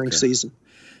during season.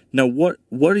 Now,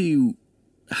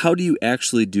 how do you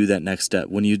actually do that next step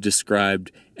when you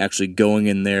described actually going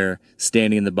in there,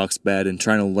 standing in the buck's bed and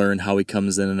trying to learn how he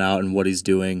comes in and out and what he's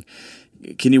doing?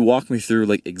 Can you walk me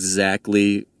through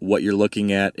exactly what you're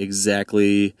looking at,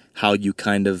 exactly how you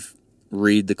kind of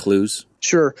read the clues?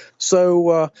 Sure.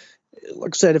 So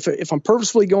like I said, if I'm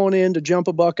purposefully going in to jump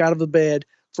a buck out of the bed,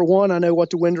 for one, I know what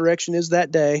the wind direction is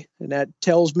that day, and that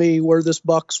tells me where this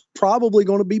buck's probably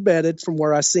going to be bedded from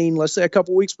where I seen, let's say, a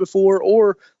couple weeks before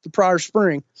or the prior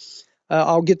spring.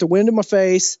 I'll get the wind in my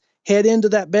face, head into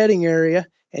that bedding area,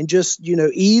 and just,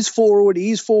 ease forward,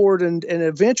 and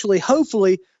eventually,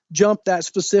 hopefully, jump that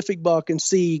specific buck and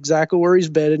see exactly where he's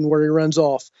bedded and where he runs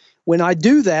off. When I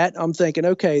do that, I'm thinking,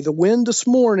 okay, the wind this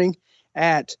morning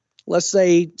at, let's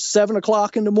say, 7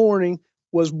 o'clock in the morning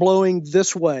was blowing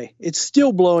this way. It's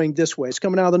still blowing this way. It's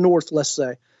coming out of the north, let's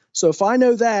say. So if I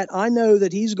know that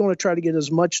he's going to try to get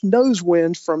as much nose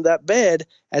wind from that bed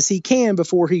as he can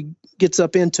before he gets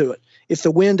up into it, if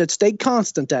the wind had stayed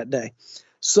constant that day.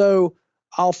 So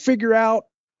I'll figure out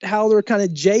how they're kind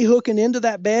of J-hooking into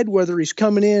that bed, whether he's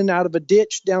coming in out of a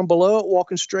ditch down below it,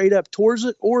 walking straight up towards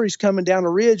it, or he's coming down a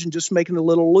ridge and just making a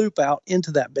little loop out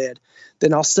into that bed.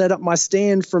 Then I'll set up my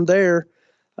stand from there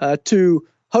to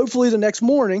hopefully the next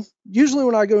morning. Usually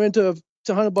when I go to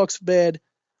hunt a buck's bed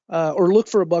or look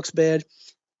for a buck's bed,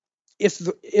 if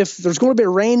there's going to be a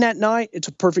rain that night, it's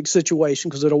a perfect situation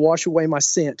because it'll wash away my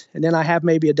scent, and then I have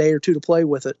maybe a day or two to play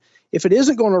with it. If it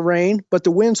isn't going to rain, but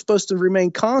the wind's supposed to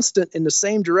remain constant in the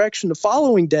same direction the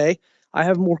following day, I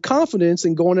have more confidence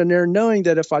in going in there knowing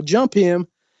that if I jump him,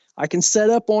 I can set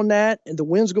up on that, and the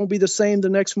wind's going to be the same the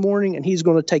next morning, and he's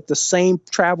going to take the same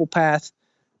travel path,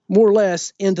 more or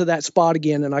less, into that spot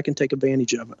again, and I can take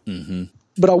advantage of it. Mm-hmm.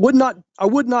 But I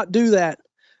would not do that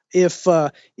if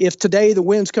today the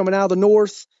wind's coming out of the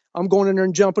north, I'm going in there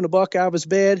and jumping a buck out of his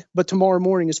bed, but tomorrow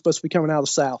morning it's supposed to be coming out of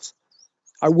the south.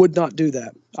 I would not do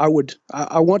that. I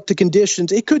want the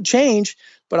conditions. It could change,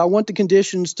 but I want the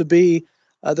conditions to be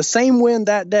the same wind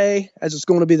that day as it's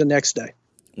going to be the next day.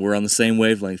 We're on the same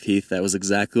wavelength, Heath. That was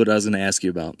exactly what I was going to ask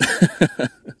you about.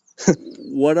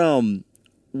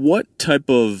 What type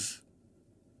of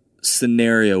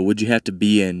scenario would you have to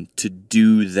be in to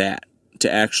do that,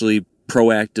 to actually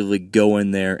proactively go in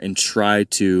there and try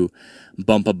to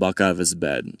bump a buck out of his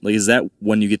bed? Like, is that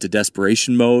when you get to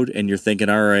desperation mode and you're thinking,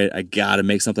 all right, I got to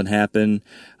make something happen?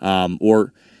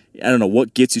 Or, I don't know,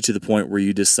 what gets you to the point where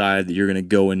you decide that you're going to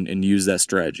go and use that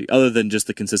strategy, other than just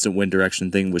the consistent wind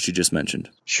direction thing, which you just mentioned?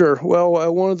 Sure.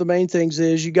 Well, one of the main things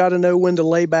is you got to know when to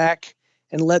lay back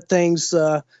and let things,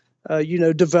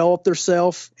 develop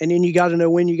themselves. And then you got to know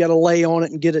when you got to lay on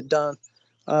it and get it done.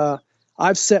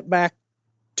 I've set back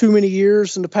too many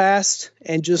years in the past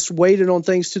and just waited on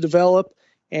things to develop,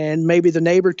 and maybe the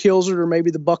neighbor kills it or maybe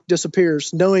the buck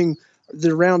disappears, knowing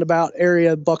the roundabout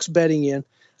area buck's bedding in.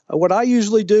 What I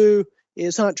usually do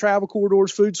is hunt travel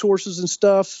corridors, food sources, and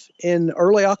stuff in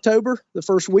early October, the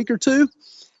first week or two.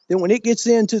 Then when it gets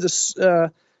into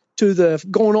the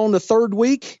going on the third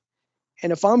week,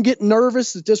 and if I'm getting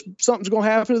nervous that something's going to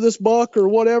happen to this buck or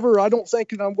whatever, I don't think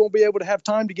that I'm going to be able to have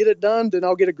time to get it done, then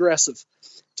I'll get aggressive.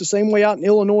 It's the same way out in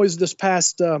Illinois this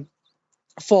past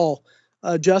fall.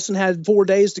 Justin had 4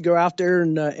 days to go out there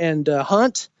and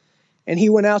hunt, and he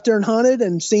went out there and hunted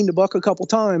and seen the buck a couple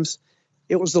times.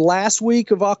 It was the last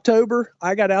week of October.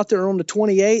 I got out there on the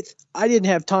 28th. I didn't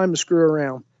have time to screw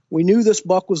around. We knew this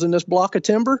buck was in this block of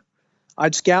timber.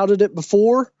 I'd scouted it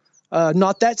before,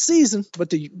 not that season,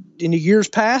 but in the years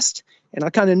past, and I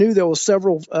kind of knew there was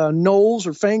several knolls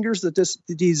or fingers that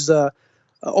these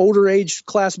older age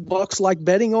class bucks like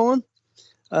bedding on.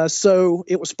 So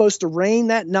it was supposed to rain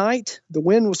that night. The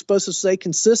wind was supposed to stay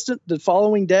consistent the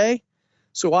following day.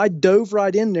 So I dove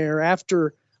right in there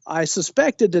after I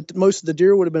suspected that most of the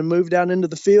deer would have been moved out into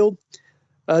the field.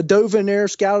 Dove in there,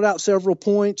 scouted out several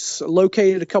points,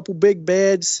 located a couple big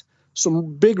beds,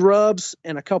 some big rubs,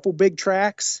 and a couple big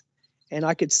tracks. And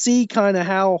I could see kind of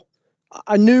how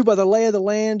I knew by the lay of the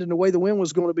land and the way the wind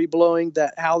was going to be blowing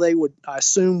that how they would, I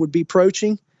assume, would be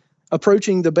approaching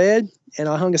the bed. And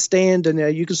I hung a stand,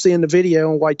 and you can see in the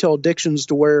video on Whitetail Addictions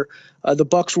to where the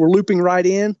bucks were looping right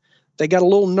in. They got a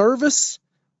little nervous.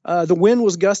 The wind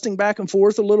was gusting back and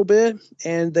forth a little bit,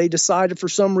 and they decided for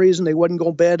some reason they wasn't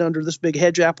going to bed under this big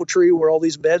hedge apple tree where all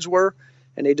these beds were,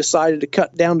 and they decided to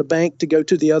cut down the bank to go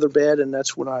to the other bed, and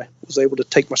that's when I was able to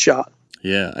take my shot.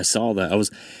 Yeah, I saw that.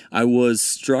 I was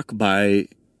struck by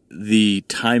the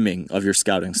timing of your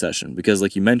scouting session because,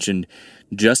 like you mentioned,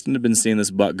 Justin had been seeing this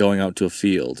buck going out to a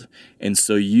field, and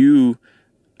so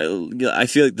I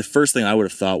feel like the first thing I would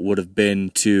have thought would have been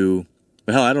to,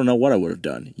 well, I don't know what I would have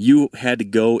done. You had to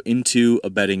go into a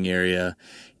bedding area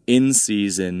in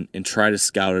season and try to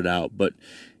scout it out, but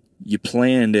you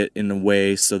planned it in a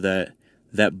way so that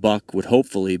that buck would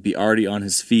hopefully be already on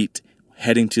his feet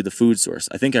heading to the food source.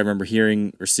 I think I remember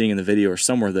hearing or seeing in the video or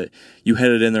somewhere that you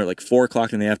headed in there like 4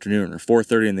 o'clock in the afternoon or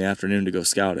 4:30 in the afternoon to go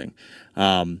scouting.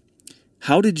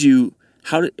 How did you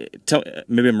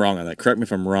maybe I'm wrong on that. Correct me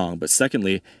if I'm wrong. But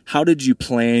secondly, how did you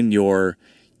plan your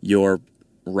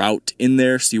route in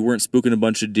there so you weren't spooking a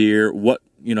bunch of deer?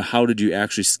 How did you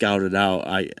actually scout it out?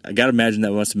 I got to imagine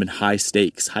that must have been high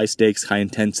stakes, high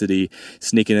intensity,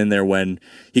 sneaking in there when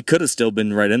he could have still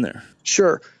been right in there.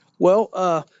 Sure.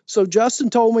 Well, so Justin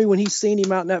told me when he seen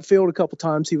him out in that field a couple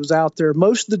times, he was out there.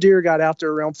 Most of the deer got out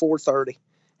there around 4:30,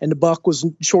 and the buck was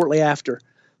shortly after.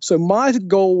 So my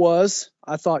goal was,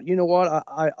 I thought, you know what,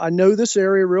 I know this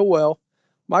area real well.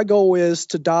 My goal is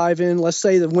to dive in. Let's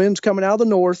say the wind's coming out of the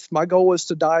north. My goal is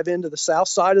to dive into the south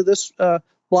side of this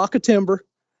block of timber,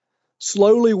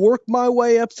 slowly work my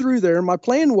way up through there. My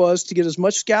plan was to get as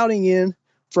much scouting in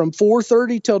from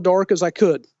 4:30 till dark as I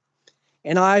could.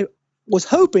 And I was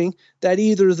hoping that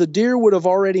either the deer would have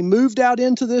already moved out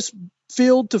into this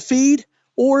field to feed,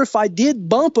 or if I did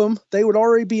bump them, they would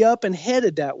already be up and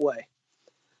headed that way.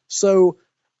 So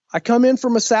I come in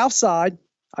from a south side.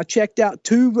 I checked out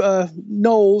two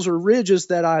knolls or ridges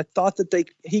that I thought that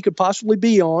he could possibly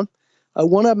be on.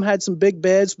 One of them had some big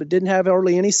beds, but didn't have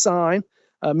hardly any sign,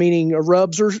 meaning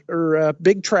rubs or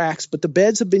big tracks. But the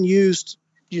beds have been used,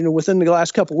 within the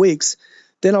last couple of weeks.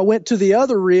 Then I went to the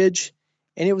other ridge,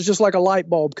 and it was just like a light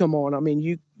bulb come on. I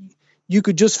mean, you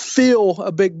could just feel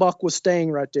a big buck was staying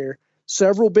right there.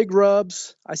 Several big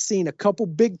rubs. I seen a couple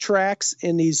big tracks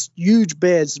in these huge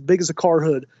beds, as big as a car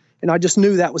hood. And I just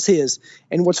knew that was his.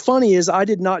 And what's funny is I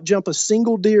did not jump a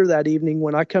single deer that evening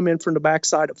when I come in from the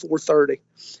backside at 4:30.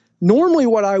 Normally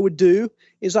what I would do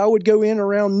is I would go in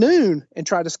around noon and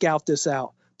try to scout this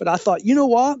out. But I thought, you know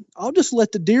what? I'll just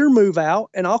let the deer move out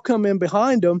and I'll come in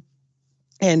behind them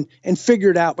and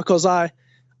figure it out, because I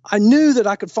knew that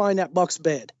I could find that buck's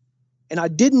bed. And I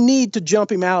didn't need to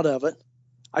jump him out of it.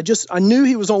 I knew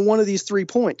he was on one of these 3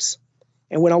 points.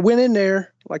 And when I went in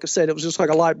there, like I said, it was just like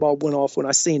a light bulb went off when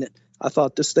I seen it. I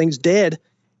thought, this thing's dead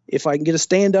if I can get a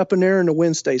stand up in there and the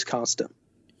wind stays constant.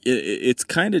 It's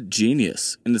kind of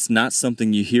genius, and it's not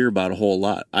something you hear about a whole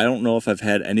lot. I don't know if I've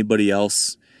had anybody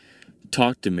else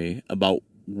talk to me about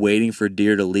waiting for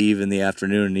deer to leave in the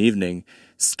afternoon and evening,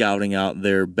 scouting out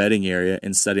their bedding area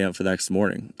and setting up for the next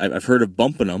morning. I've heard of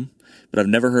bumping them, but I've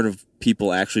never heard of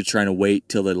people actually trying to wait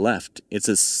till they left. It's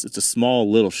a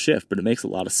small little shift, but it makes a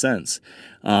lot of sense.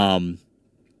 How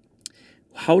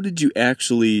did you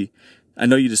actually, I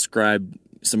know you described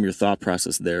some of your thought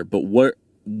process there, but what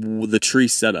the tree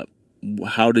setup,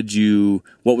 what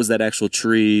was that actual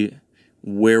tree?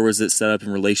 Where was it set up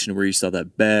in relation to where you saw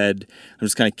that bed? I'm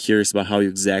just kind of curious about how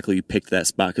exactly you picked that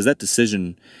spot, because that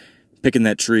decision, picking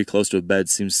that tree close to a bed,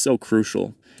 seems so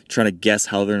crucial. Trying to guess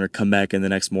how they're going to come back in the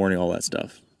next morning, all that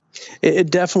stuff.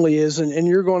 It definitely is. And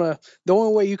the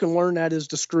only way you can learn that is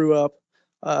to screw up,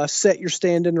 set your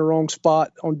stand in the wrong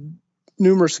spot on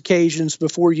numerous occasions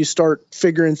before you start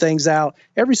figuring things out.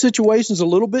 Every situation is a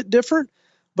little bit different,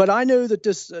 but I know that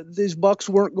these bucks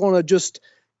weren't going to just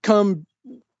come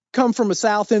from a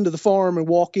south end of the farm and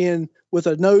walk in with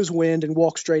a nose wind and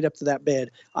walk straight up to that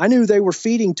bed. I knew they were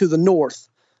feeding to the north.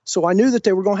 So I knew that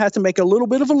they were going to have to make a little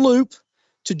bit of a loop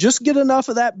to just get enough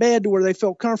of that bed to where they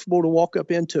felt comfortable to walk up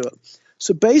into it.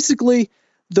 So basically,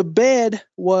 the bed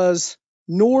was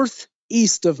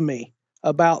northeast of me,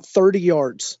 about 30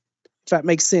 yards, if that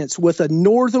makes sense, with a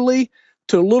northerly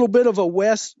to a little bit of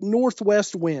a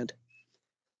northwest wind.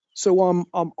 So I'm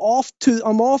off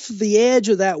the edge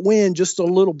of that wind just a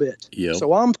little bit. Yep.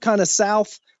 So I'm kind of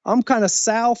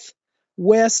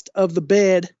southwest of the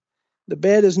bed. The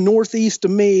bed is northeast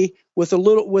of me with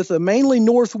a mainly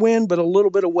north wind, but a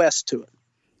little bit of west to it.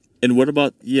 And what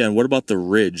about the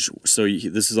ridge? So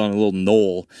this is on a little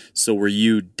knoll. So were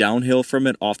you downhill from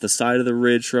it, off the side of the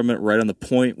ridge from it, right on the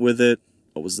point with it?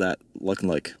 What was that looking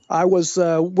like? I was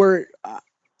where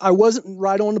I wasn't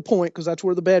right on the point, because that's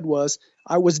where the bed was.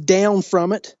 I was down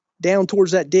from it, down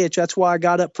towards that ditch. That's why I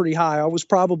got up pretty high. I was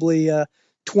probably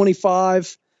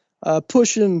 25,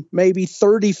 pushing maybe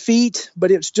 30 feet,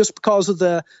 but it's just because of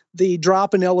the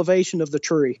drop in elevation of the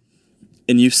tree.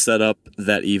 And you set up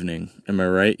that evening, am I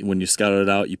right? When you scouted it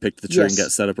out, you picked the tree and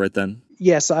got set up right then?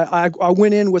 Yes, I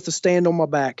went in with the stand on my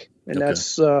back. And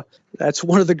okay. That's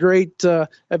one of the great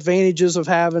advantages of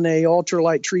having a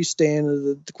ultralight tree stand.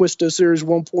 The Quisto Series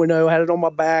 1.0 had it on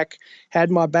my back, had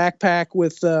my backpack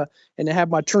and it had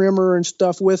my trimmer and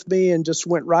stuff with me, and just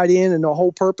went right in. And the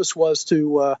whole purpose was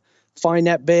to find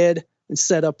that bed and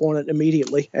set up on it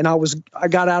immediately. And I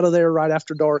got out of there right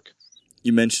after dark.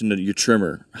 You mentioned your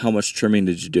trimmer. How much trimming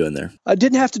did you do in there? I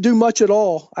didn't have to do much at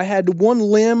all. I had one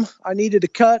limb I needed to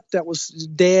cut that was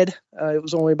dead. It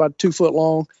was only about 2 foot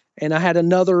long. and I had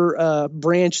another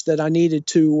branch that I needed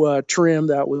to trim.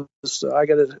 That was I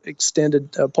got an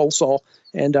extended pole saw,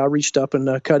 and I reached up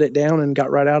and cut it down and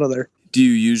got right out of there. Do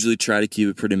you usually try to keep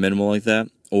it pretty minimal like that?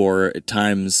 Or at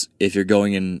times, if you're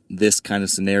going in this kind of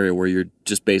scenario where you're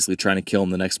just basically trying to kill them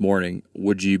the next morning,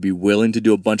 would you be willing to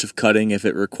do a bunch of cutting if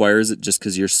it requires it, just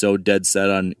because you're so dead set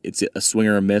on it's a swing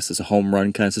or a miss, it's a home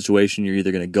run kind of situation? You're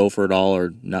either going to go for it all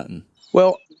or nothing.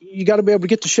 Well, you got to be able to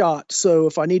get the shot. So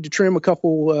if I need to trim a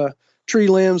couple tree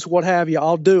limbs, what have you,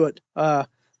 I'll do it.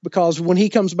 Because when he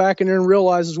comes back in there and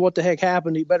realizes what the heck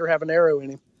happened, he better have an arrow in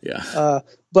him. Yeah.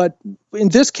 But in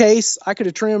this case, I could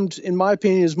have trimmed, in my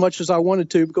opinion, as much as I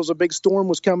wanted to, because a big storm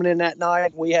was coming in that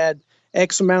night. We had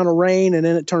X amount of rain, and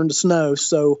then it turned to snow.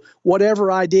 So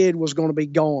whatever I did was going to be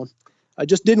gone. I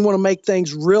just didn't want to make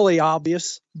things really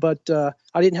obvious, but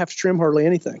I didn't have to trim hardly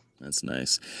anything. That's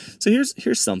nice. So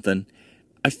here's something.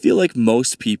 I feel like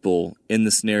most people in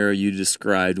the scenario you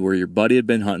described, where your buddy had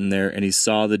been hunting there and he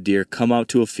saw the deer come out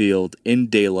to a field in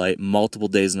daylight multiple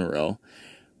days in a row,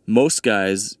 most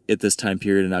guys at this time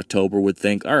period in October would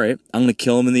think, all right, I'm going to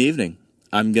kill him in the evening.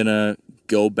 I'm going to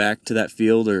go back to that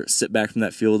field or sit back from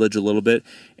that field edge a little bit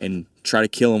and try to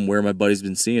kill him where my buddy's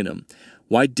been seeing him.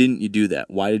 Why didn't you do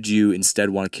that? Why did you instead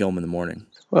want to kill him in the morning?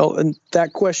 Well, and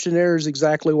that question there is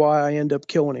exactly why I end up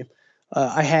killing him.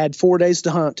 I had 4 days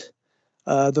to hunt.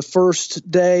 The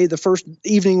first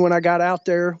evening when I got out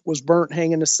there was burnt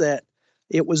hanging a set.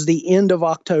 It was the end of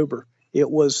October.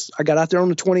 I got out there on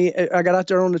the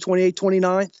 28th,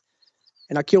 29th,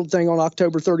 and I killed the thing on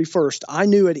October 31st. I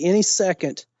knew at any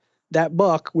second that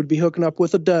buck would be hooking up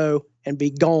with a doe and be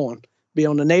gone, be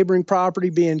on the neighboring property,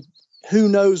 being who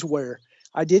knows where.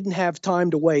 I didn't have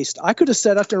time to waste. I could have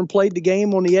sat out there and played the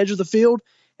game on the edge of the field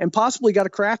and possibly got a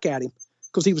crack at him,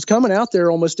 because he was coming out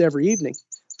there almost every evening.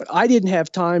 But I didn't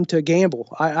have time to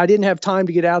gamble. I didn't have time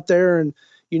to get out there and,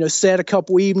 set a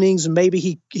couple evenings, and maybe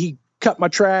he cut my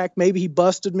track, maybe he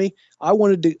busted me. I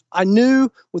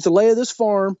knew with the lay of this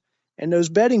farm and those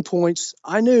bedding points,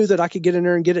 I knew that I could get in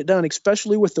there and get it done,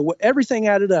 especially with everything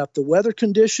added up, the weather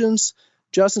conditions,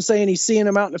 Justin saying he's seeing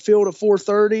him out in the field at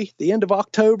 4:30, the end of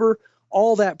October,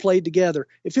 all that played together.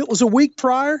 If it was a week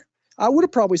prior, I would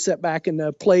have probably sat back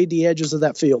and played the edges of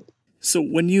that field. So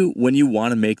when you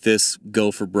want to make this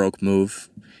go for broke move,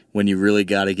 when you really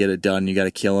got to get it done, you got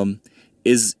to kill him,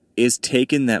 is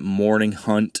taking that morning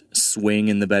hunt swing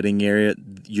in the bedding area,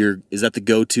 is that the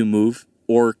go-to move?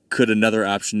 Or could another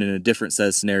option in a different set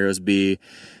of scenarios be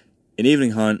an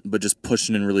evening hunt, but just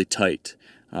pushing in really tight?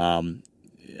 I'm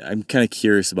kind of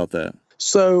curious about that.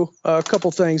 So a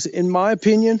couple things. In my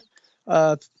opinion,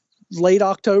 late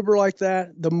October like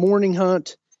that, the morning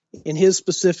hunt in his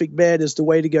specific bed is the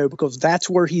way to go, because that's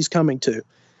where he's coming to.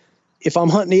 If I'm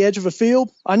hunting the edge of a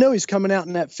field, I know he's coming out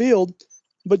in that field,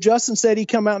 but Justin said he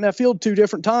come out in that field 2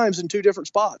 different times in 2 different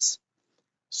spots.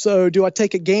 So do I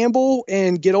take a gamble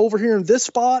and get over here in this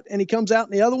spot and he comes out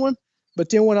in the other one? But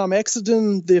then when I'm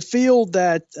exiting the field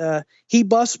that he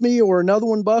busts me or another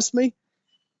one busts me?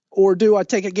 Or do I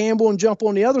take a gamble and jump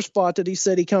on the other spot that he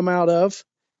said he come out of,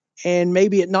 and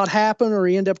maybe it not happen, or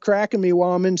he end up cracking me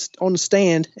while I'm on the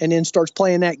stand, and then starts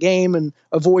playing that game and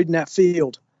avoiding that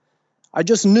field? I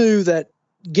just knew that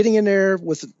getting in there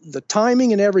with the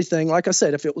timing and everything, like I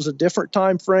said, if it was a different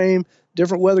time frame,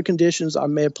 different weather conditions, I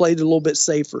may have played it a little bit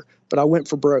safer, but I went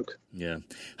for broke. Yeah.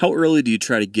 How early do you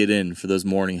try to get in for those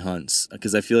morning hunts?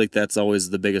 Because I feel like that's always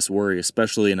the biggest worry,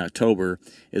 especially in October,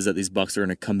 is that these bucks are going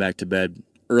to come back to bed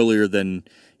earlier than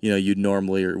you'd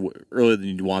normally, or earlier than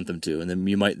you'd want them to, and then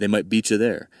they might beat you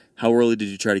there. How early did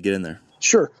you try to get in there?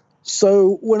 Sure.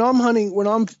 So when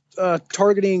I'm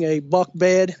targeting a buck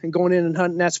bed and going in and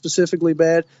hunting that specifically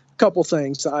bed, a couple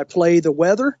things. I play the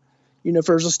weather. If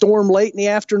there's a storm late in the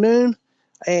afternoon,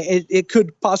 it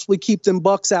could possibly keep them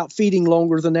bucks out feeding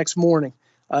longer the next morning.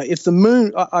 If the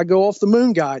moon, I go off the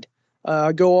moon guide.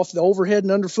 I go off the overhead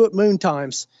and underfoot moon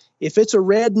times. If it's a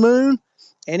red moon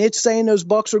and it's saying those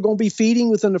bucks are going to be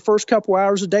feeding within the first couple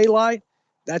hours of daylight,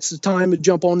 that's the time to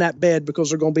jump on that bed, because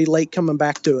they're going to be late coming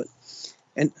back to it.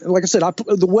 And like I said,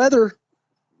 the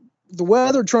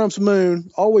weather trumps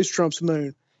moon, always trumps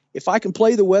moon. If I can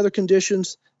play the weather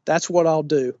conditions, that's what I'll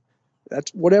do.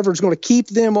 That's whatever's going to keep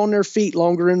them on their feet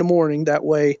longer in the morning. That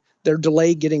way they're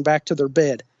delayed getting back to their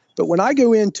bed. But when I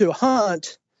go into a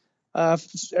hunt,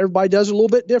 everybody does it a little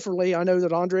bit differently. I know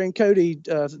that Andre and Cody,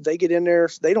 they get in there.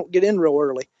 They don't get in real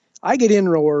early. I get in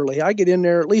real early. I get in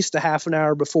there at least a half an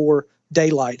hour before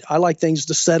daylight. I like things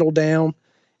to settle down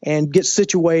and get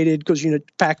situated, because,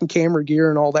 packing camera gear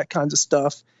and all that kinds of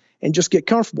stuff, and just get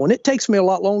comfortable. And it takes me a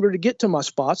lot longer to get to my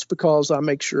spots, because I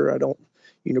make sure I don't,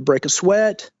 break a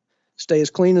sweat, stay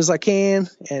as clean as I can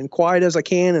and quiet as I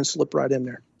can, and slip right in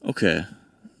there. Okay.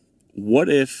 What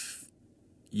if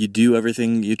you do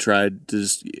everything you tried to,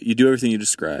 you do everything you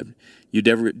described, you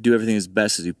do everything as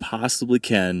best as you possibly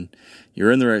can,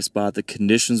 you're in the right spot, the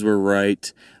conditions were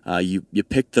right, you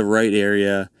picked the right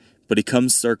area, but he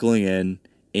comes circling in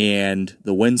and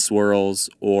the wind swirls,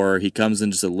 or he comes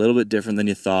in just a little bit different than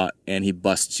you thought and he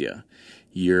busts you.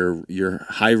 Your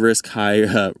high risk,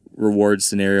 high reward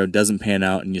scenario doesn't pan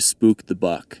out and you spook the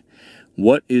buck.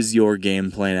 What is your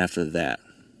game plan after that?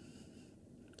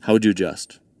 How would you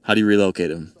adjust? How do you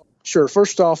relocate him? Sure.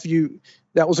 First off,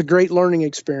 that was a great learning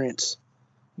experience.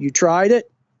 You tried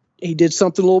it. He did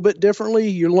something a little bit differently.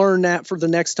 You learn that for the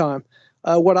next time.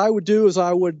 What I would do is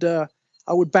I would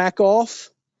back off.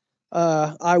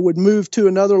 I would move to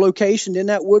another location in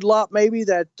that woodlot, maybe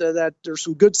that there's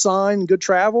some good sign, good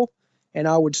travel, and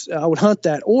I would hunt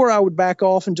that. Or I would back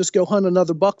off and just go hunt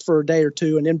another buck for a day or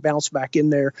two and then bounce back in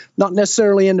there. Not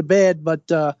necessarily into bed, but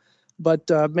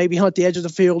maybe hunt the edge of the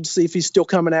field to see if he's still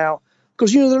coming out.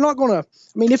 Because, they're not going to,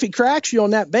 if he cracks you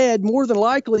on that bed, more than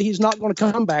likely he's not going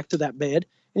to come back to that bed,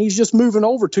 and he's just moving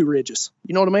over 2 ridges.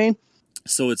 You know what I mean?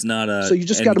 So it's not a. So you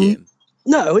just got to.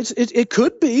 No, it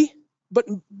could be, but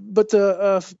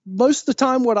most of the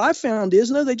time what I found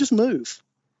is no, they just move.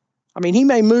 He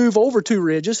may move over 2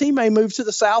 ridges. He may move to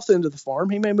the south end of the farm.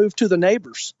 He may move to the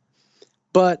neighbors,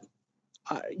 but.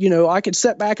 I could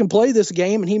sit back and play this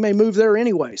game, and he may move there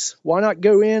anyways. Why not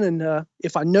go in and,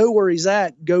 if I know where he's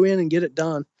at, go in and get it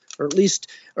done, or at least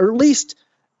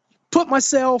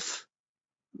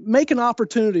make an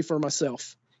opportunity for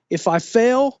myself. If I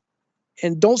fail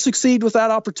and don't succeed with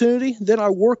that opportunity, then I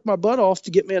work my butt off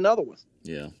to get me another one.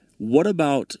 Yeah. What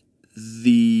about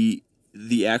the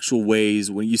actual ways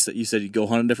when you said you go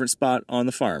hunt a different spot on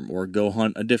the farm or go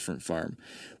hunt a different farm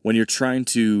when you're trying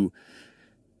to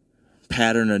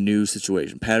pattern a new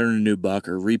situation, pattern a new buck,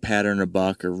 or repattern a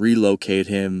buck, or relocate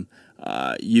him?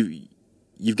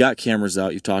 You've got cameras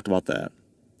out. You've talked about that.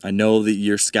 I know that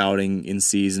you're scouting in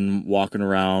season, walking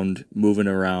around, moving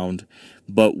around.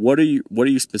 But what are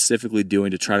you specifically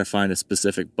doing to try to find a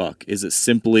specific buck? Is it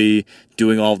simply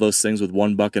doing all of those things with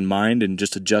one buck in mind and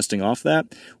just adjusting off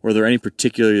that? Or are there any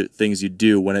particular things you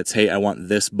do when it's, hey, I want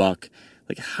this buck?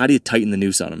 Like, how do you tighten the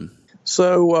noose on him?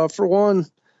 So, for one,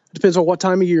 it depends on what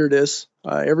time of year it is.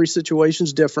 Every situation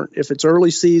is different. If it's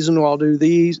early season, I'll do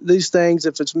these things.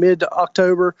 If it's mid to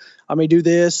October, I may do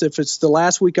this. If it's the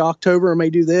last week of October, I may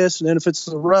do this. And then if it's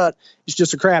the rut, it's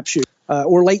just a crapshoot.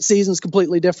 Or late season is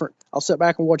completely different. I'll sit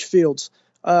back and watch fields.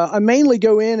 I mainly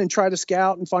go in and try to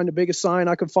scout and find the biggest sign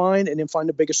I can find, and then find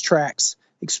the biggest tracks.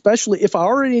 Especially if I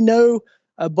already know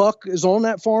a buck is on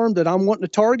that farm that I'm wanting to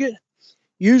target.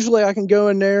 Usually I can go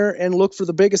in there and look for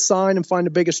the biggest sign and find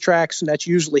the biggest tracks, and that's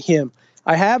usually him.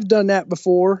 I have done that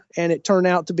before, and it turned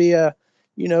out to be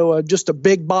just a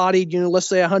big bodied, let's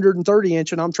say 130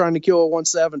 inch, and I'm trying to kill a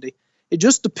 170. It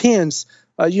just depends.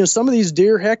 Some of these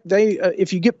deer, heck,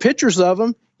 if you get pictures of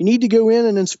them, you need to go in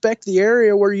and inspect the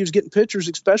area where you're getting pictures,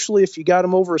 especially if you got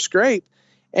them over a scrape,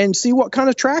 and see what kind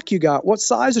of track you got, what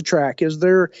size of track. Is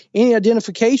there any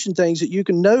identification things that you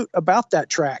can note about that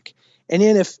track? And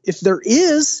then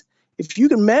if you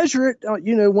can measure it,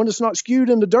 when it's not skewed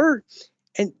in the dirt,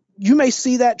 and you may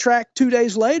see that track 2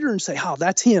 days later and say, oh,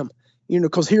 that's him,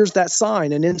 because here's that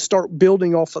sign, and then start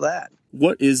building off of that.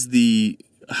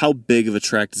 How big of a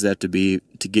track does that have to be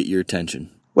to get your attention?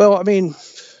 Well, I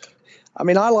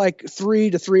like 3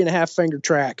 to 3.5 finger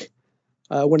track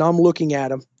when I'm looking at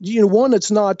them. One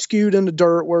that's not skewed in the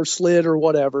dirt where it's slid or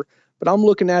whatever, but I'm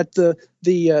looking at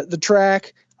the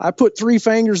track. I put 3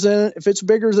 fingers in it. If it's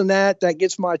bigger than that, that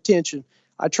gets my attention.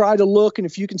 I try to look, and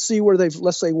if you can see where they've,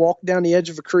 let's say, walked down the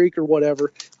edge of a creek or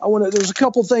whatever, there's a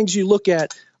couple things you look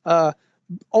at.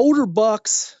 Older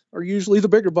bucks are usually the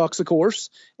bigger bucks, of course,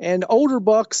 and older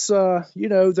bucks,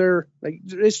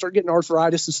 they start getting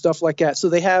arthritis and stuff like that. So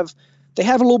they have a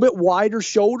little bit wider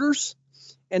shoulders,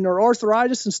 and their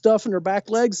arthritis and stuff in their back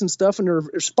legs and stuff in their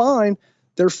spine.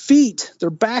 Their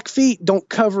back feet don't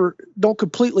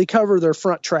completely cover their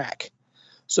front track.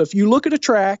 So if you look at a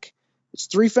track, it's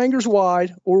 3 fingers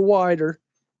wide or wider.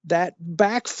 That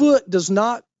back foot does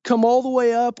not come all the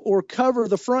way up or cover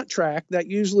the front track. That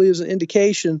usually is an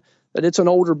indication that it's an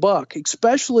older buck,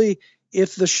 especially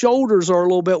if the shoulders are a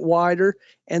little bit wider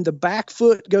and the back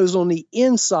foot goes on the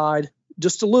inside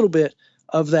just a little bit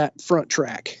of that front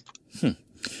track.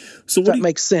 So that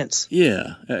makes sense.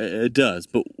 Yeah, it does.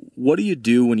 But what do you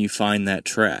do when you find that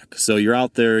track? So you're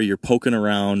out there, you're poking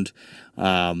around,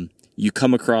 you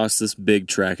come across this big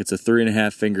track. It's a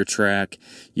 3.5 finger track.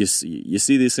 You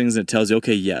see these things and it tells you,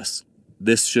 okay, yes,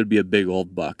 this should be a big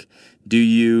old buck. Do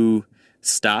you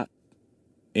stop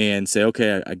and say,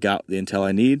 okay, I got the intel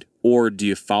I need? Or do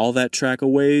you follow that track a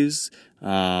ways?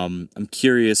 I'm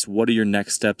curious, what are your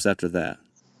next steps after that?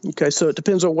 Okay, so it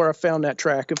depends on where I found that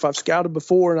track. If I've scouted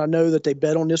before and I know that they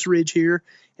bed on this ridge here,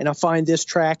 and I find this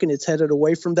track and it's headed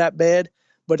away from that bed,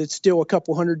 but it's still a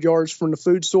couple hundred yards from the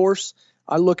food source,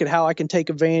 I look at how I can take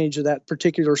advantage of that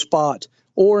particular spot.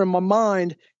 Or in my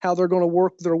mind, how they're going to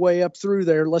work their way up through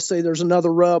there. Let's say there's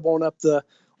another rub on up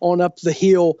the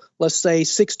hill, let's say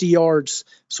 60 yards.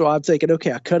 So I'm thinking,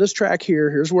 okay, I cut his track here.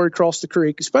 Here's where he crossed the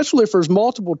creek, especially if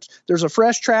there's a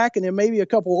fresh track and then maybe a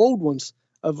couple old ones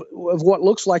of what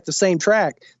looks like the same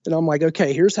track. Then I'm like,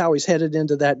 okay, here's how he's headed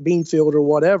into that bean field or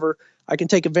whatever. I can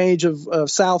take advantage of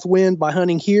south wind by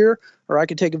hunting here, or I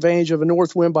can take advantage of a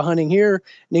north wind by hunting here,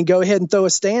 and then go ahead and throw a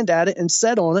stand at it and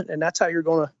set on it. And that's how you're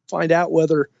going to find out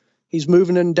whether he's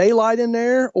moving in daylight in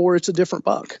there or it's a different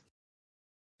buck.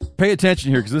 Pay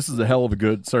attention here, because this is a hell of a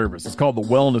good service. It's called the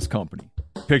Wellness Company.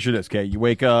 Picture this, okay? You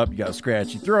wake up, you got a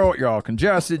scratchy throat, you're all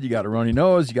congested, you got a runny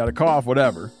nose, you got a cough,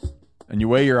 whatever. And you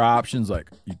weigh your options,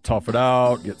 like you tough it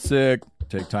out, get sick,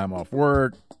 take time off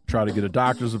work, try to get a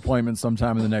doctor's appointment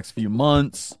sometime in the next few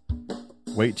months,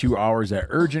 wait 2 hours at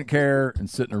urgent care and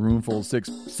sit in a room full of sick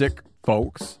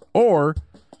folks, or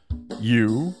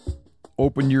you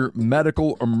open your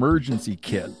medical emergency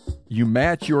kit. You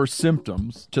match your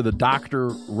symptoms to the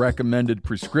doctor-recommended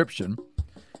prescription,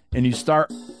 and you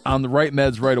start on the right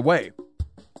meds right away.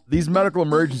 These medical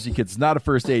emergency kits is not a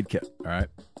first aid kit, all right?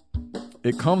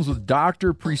 It comes with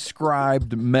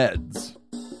doctor-prescribed meds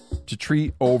to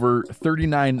treat over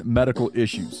 39 medical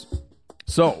issues.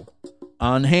 So,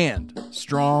 on hand,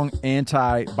 strong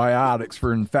antibiotics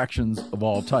for infections of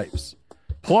all types.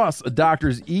 Plus, a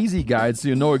doctor's easy guide so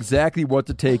you know exactly what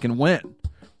to take and when.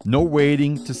 No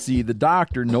waiting to see the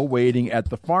doctor, no waiting at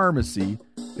the pharmacy.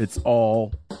 It's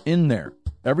all in there.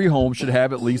 Every home should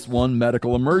have at least one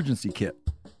medical emergency kit.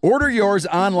 Order yours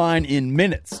online in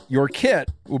minutes. Your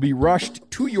kit will be rushed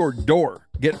to your door.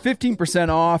 Get 15%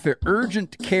 off at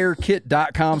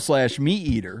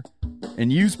urgentcarekit.com/meateater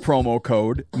and use promo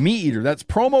code MeatEater. That's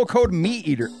promo code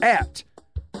MeatEater at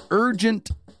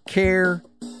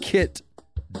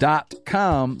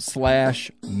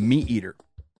urgentcarekit.com/meateater.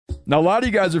 Now, a lot of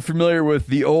you guys are familiar with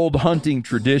the old hunting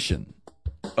tradition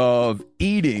of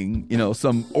eating,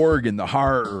 some organ, the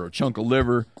heart or a chunk of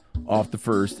liver off the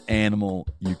first animal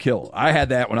you kill. I had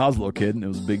that when I was a little kid, and it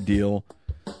was a big deal.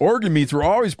 Organ meats were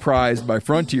always prized by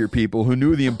frontier people who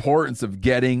knew the importance of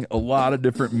getting a lot of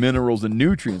different minerals and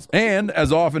nutrients. And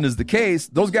as often is the case,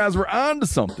 those guys were onto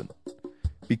something,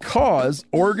 because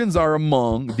organs are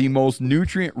among the most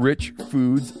nutrient-rich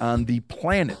foods on the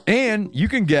planet. And you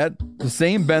can get the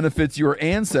same benefits your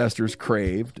ancestors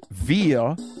craved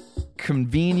via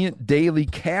convenient daily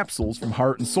capsules from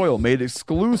Heart and Soil, made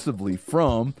exclusively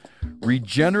from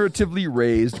regeneratively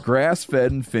raised,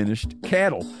 grass-fed, and finished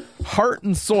cattle. Heart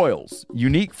and Soil's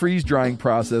unique freeze-drying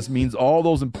process means all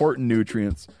those important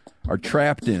nutrients are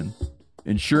trapped in,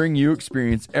 ensuring you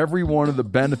experience every one of the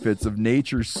benefits of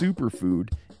nature's superfood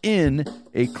in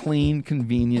a clean,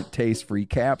 convenient, taste-free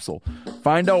capsule.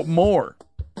 Find out more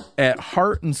at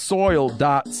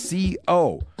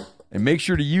heartandsoil.co. And make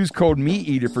sure to use code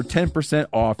MeatEater for 10%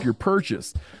 off your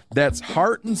purchase. That's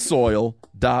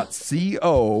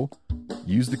heartandsoil.co.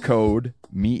 Use the code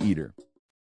MeatEater.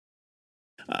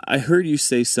 I heard you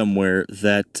say somewhere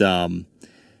that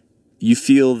you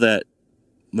feel that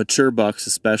mature bucks,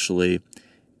 especially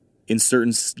in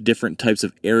certain different types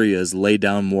of areas, lay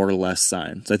down more or less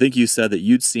sign. So I think you said that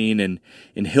you'd seen in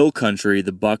hill country,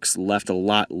 the bucks left a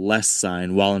lot less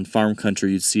sign, while in farm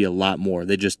country, you'd see a lot more.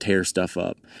 They just tear stuff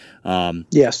up.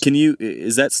 Yes.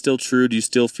 Is that still true? Do you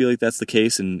still feel like that's the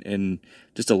case? And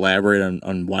just elaborate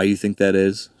on why you think that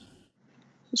is?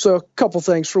 So a couple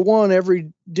things. For one,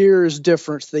 every deer is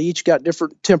different. They each got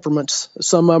different temperaments.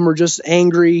 Some of them are just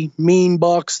angry, mean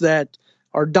bucks that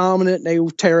are dominant and they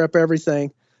tear up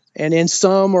everything. And then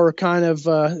some are kind of,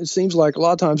 it seems like a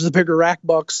lot of times the bigger rack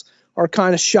bucks are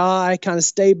kind of shy, kind of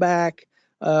stay back,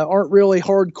 aren't really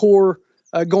hardcore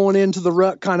going into the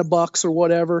rut kind of bucks or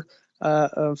whatever.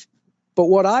 But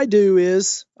what I do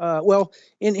is,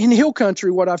 in hill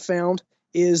country, what I found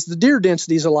is the deer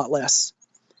density is a lot less.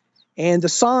 And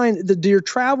the deer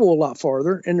travel a lot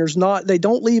farther, and they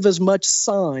don't leave as much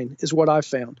sign is what I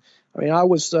found. I mean,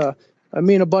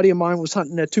 me and a buddy of mine was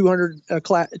hunting a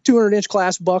 200-inch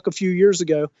class buck a few years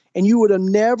ago, and you would have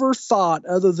never thought,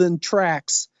 other than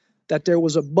tracks, that there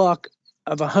was a buck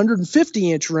of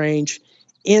 150-inch range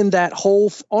on that whole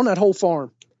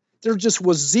farm. There just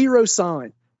was zero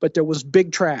sign, but there was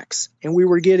big tracks, and we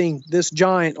were getting this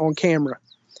giant on camera.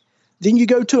 Then you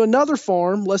go to another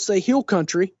farm, let's say hill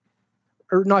country,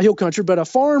 or not hill country, but a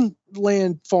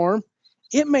farmland farm.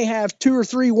 It may have 2 or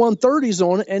 3 130s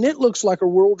on it, and it looks like a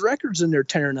world record's in there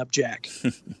tearing up jack.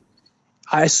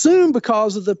 I assume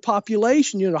because of the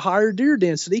population, the higher deer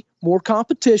density, more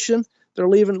competition, they're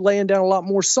laying down a lot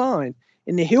more sign.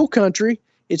 In the hill country,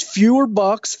 it's fewer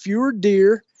bucks, fewer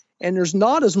deer, and there's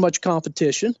not as much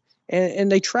competition,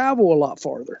 and they travel a lot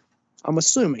farther, I'm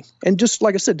assuming. And just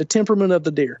like I said, the temperament of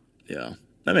the deer. Yeah,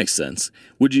 that makes sense.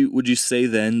 Would you say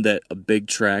then that a big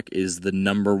track is the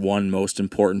number one most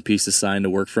important piece of sign to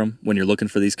work from when you're looking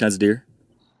for these kinds of deer?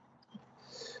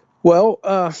 Well,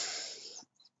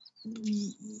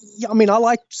 yeah, I mean, I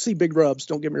like to see big rubs,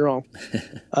 don't get me wrong,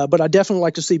 but I definitely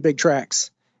like to see big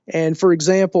tracks. And for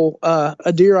example,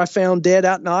 a deer I found dead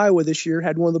out in Iowa this year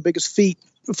had one of the biggest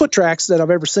foot tracks that I've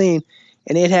ever seen,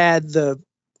 and it had the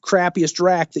crappiest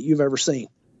rack that you've ever seen.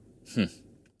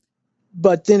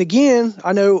 But then again,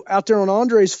 I know out there on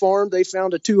Andre's farm, they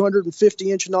found a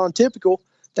 250-inch non-typical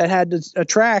that had a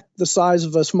track the size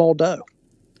of a small doe.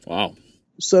 Wow.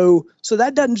 So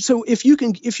that doesn't. So if you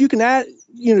can add,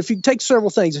 if you take several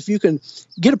things, if you can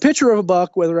get a picture of a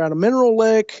buck, whether at a mineral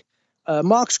lick,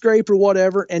 mock scrape, or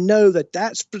whatever, and know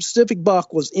that specific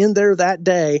buck was in there that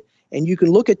day, and you can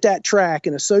look at that track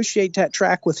and associate that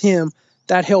track with him,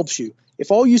 that helps you. If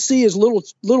all you see is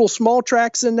little small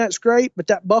tracks in that scrape, but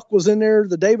that buck was in there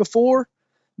the day before,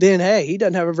 then hey, he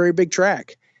doesn't have a very big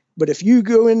track. But if you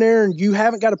go in there and you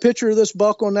haven't got a picture of this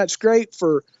buck on that scrape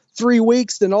for 3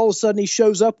 weeks, then all of a sudden he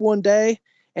shows up one day,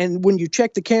 and when you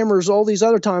check the cameras all these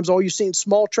other times, all you've seen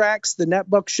small tracks, then that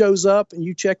buck shows up and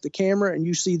you check the camera and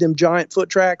you see them giant foot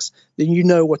tracks, then you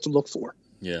know what to look for.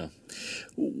 Yeah.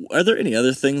 Are there any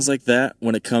other things like that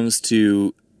when it comes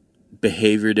to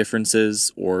behavior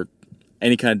differences or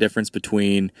any kind of difference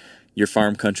between your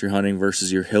farm country hunting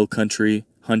versus your hill country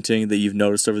hunting that you've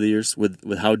noticed over the years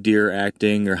with how deer are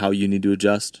acting or how you need to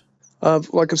adjust?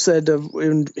 Like I said,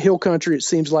 in hill country, it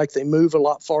seems like they move a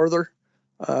lot farther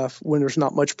when there's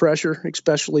not much pressure,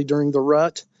 especially during the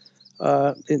rut.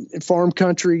 In farm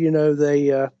country,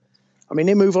 they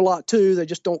move a lot too. They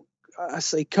just don't,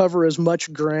 cover as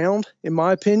much ground, in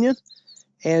my opinion.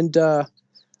 And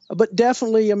but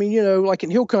definitely, like in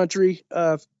hill country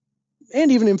and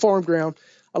even in farm ground,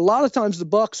 a lot of times the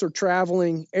bucks are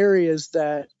traveling areas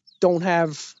that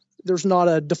there's not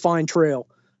a defined trail.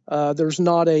 There's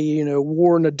not a,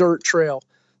 worn a dirt trail.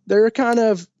 They're kind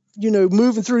of,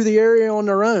 moving through the area on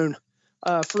their own.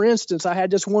 For instance, I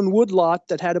had this one wood lot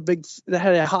that had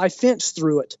a high fence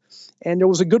through it. And there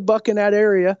was a good buck in that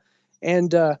area.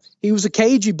 And he was a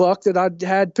cagey buck that I'd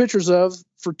had pictures of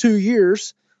for 2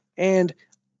 years. And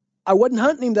I wasn't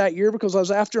hunting him that year because I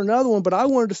was after another one, but I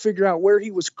wanted to figure out where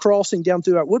he was crossing down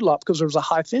through that woodlot because there was a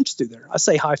high fence through there. I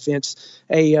say high fence,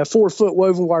 a 4-foot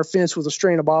woven wire fence with a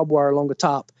strand of barbed wire along the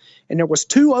top. And there was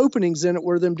 2 openings in it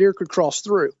where them deer could cross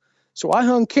through. So I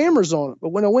hung cameras on it. But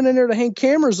when I went in there to hang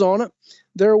cameras on it,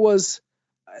 there was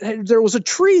a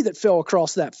tree that fell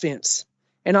across that fence.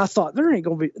 And I thought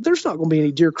there's not going to be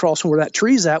any deer crossing where that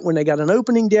tree's at when they got an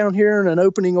opening down here and an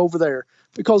opening over there,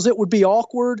 because it would be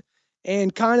awkward.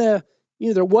 And kind of,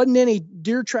 there wasn't any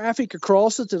deer traffic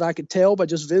across it that I could tell by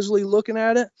just visually looking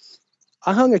at it.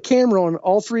 I hung a camera on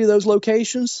all 3 of those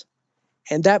locations,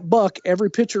 and that buck,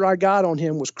 every picture I got on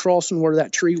him was crossing where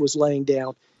that tree was laying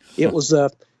down. It was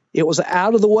an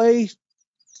out of the way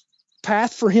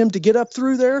path for him to get up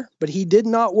through there, but he did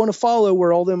not want to follow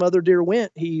where all them other deer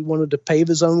went. He wanted to pave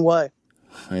his own way.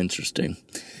 Interesting.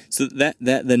 So that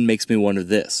then makes me wonder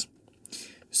this.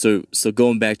 So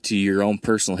going back to your own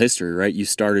personal history, right? You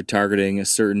started targeting a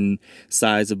certain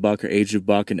size of buck or age of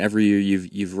buck, and every year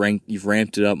you've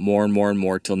ramped it up more and more and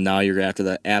more till now you're after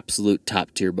the absolute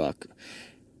top tier buck.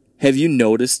 Have you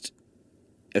noticed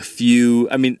a few?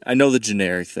 I mean, I know the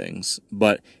generic things,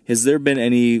 but has there been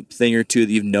anything or two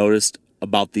that you've noticed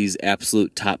about these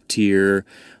absolute top tier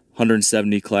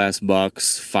 170 class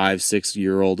bucks, 5-6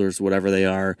 year olders, whatever they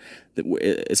are,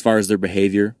 as far as their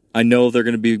behavior? I know they're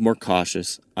going to be more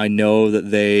cautious. I know that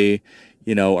they,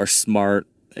 are smart,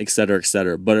 et cetera, et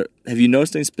cetera. But have you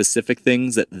noticed any specific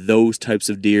things that those types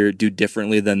of deer do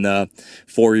differently than the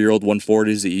 4-year-old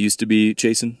 140s that you used to be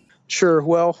chasing? Sure.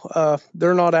 Well,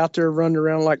 they're not out there running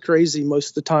around like crazy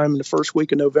most of the time in the first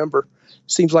week of November.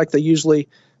 Seems like the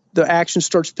action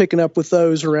starts picking up with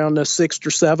those around the 6th or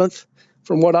 7th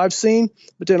from what I've seen.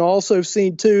 But then also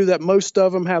seen, too, that most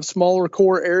of them have smaller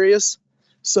core areas.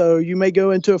 So you may go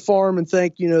into a farm and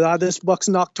think, this buck's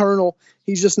nocturnal.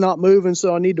 He's just not moving,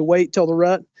 so I need to wait till the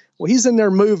rut. Well, he's in there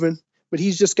moving, but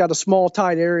he's just got a small,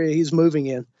 tight area he's moving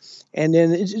in. And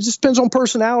then it just depends on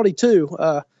personality, too.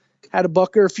 had a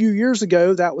buck there a few years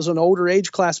ago that was an older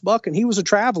age class buck, and he was a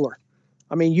traveler.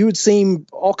 I mean, you would see him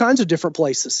all kinds of different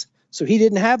places. So he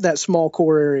didn't have that small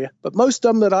core area. But most of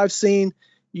them that I've seen,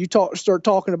 start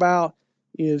talking about,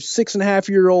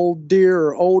 6.5-year-old deer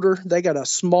or older, they got a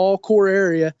small core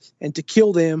area, and to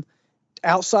kill them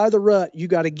outside the rut, you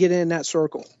got to get in that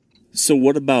circle. So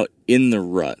what about in the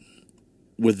rut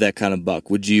with that kind of buck?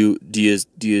 Do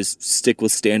you stick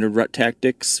with standard rut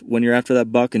tactics when you're after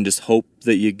that buck and just hope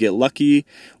that you get lucky,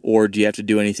 or do you have to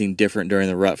do anything different during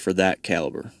the rut for that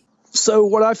caliber? So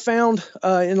what I found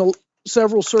in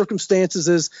several circumstances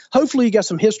is hopefully you got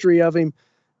some history of him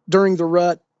during the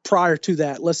rut prior to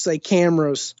that. Let's say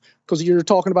cameras, because you're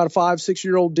talking about a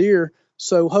 5-6-year-old deer.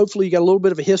 So hopefully you got a little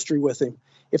bit of a history with him.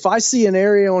 If I see an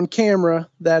area on camera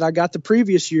that I got the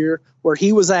previous year where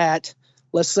he was at,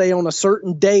 let's say on a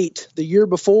certain date the year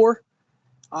before,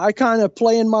 I kind of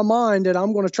play in my mind that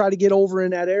I'm going to try to get over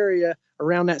in that area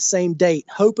around that same date,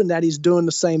 hoping that he's doing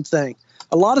the same thing.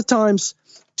 A lot of times,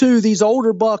 too, these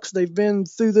older bucks, they've been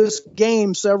through this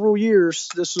game several years,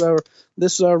 this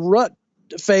rut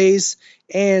phase,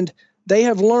 and they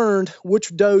have learned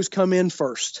which does come in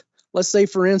first. Let's say,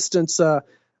 for instance, the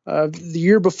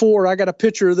year before, I got a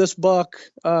picture of this buck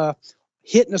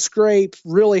hitting a scrape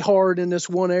really hard in this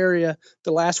one area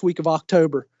the last week of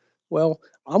October. Well,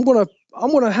 I'm gonna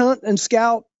hunt and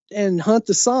scout and hunt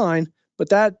the sign, but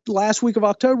that last week of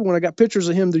October, when I got pictures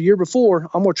of him the year before,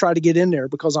 I'm gonna try to get in there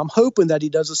because I'm hoping that he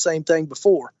does the same thing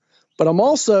before. But I'm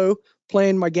also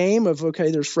playing my game of,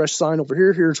 okay, there's fresh sign over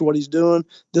here. Here's what he's doing.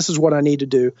 This is what I need to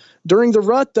do. During the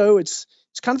rut, though, it's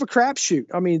kind of a crapshoot.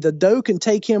 I mean, the doe can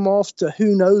take him off to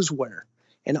who knows where.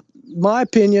 And my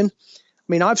opinion, I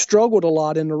mean, I've struggled a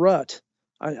lot in the rut.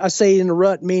 I say in the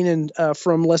rut, meaning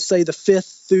from, let's say, the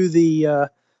 5th through the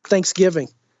Thanksgiving.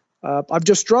 I've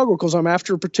just struggled because I'm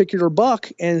after a particular buck,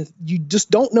 and you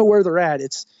just don't know where they're at.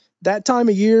 It's that time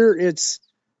of year. It's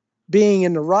being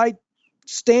in the right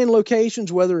stand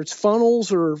locations, whether it's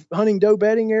funnels or hunting doe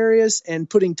bedding areas, and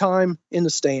putting time in the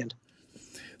stand.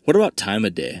 What about time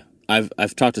of day?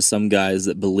 I've talked to some guys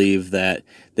that believe that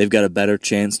they've got a better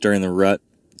chance during the rut,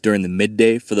 during the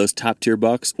midday for those top tier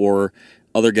bucks, or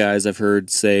other guys I've heard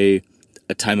say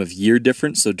a time of year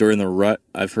difference. So during the rut,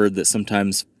 I've heard that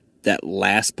sometimes that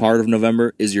last part of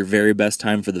November is your very best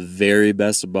time for the very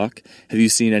best buck. Have you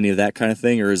seen any of that kind of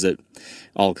thing, or is it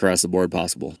all across the board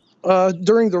possible?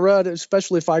 During the rut,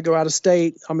 especially if I go out of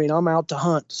state, I mean, I'm out to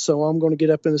hunt. So I'm going to get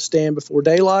up in the stand before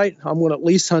daylight. I'm going to at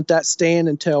least hunt that stand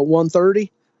until 1:30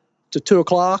 to 2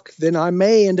 o'clock. Then I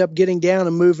may end up getting down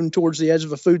and moving towards the edge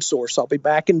of a food source. I'll be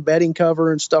back in bedding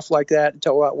cover and stuff like that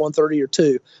until about 1:30 or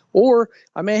 2. Or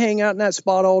I may hang out in that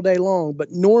spot all day long.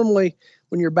 But normally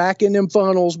when you're back in them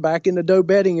funnels, back in the doe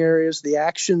bedding areas, the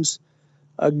action's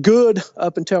good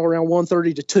up until around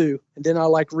 1:30 to 2. And then I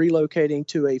like relocating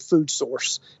to a food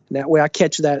source. And that way I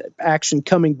catch that action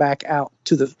coming back out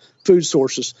to the food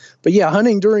sources. But yeah,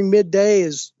 hunting during midday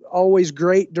is always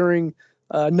great during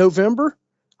November.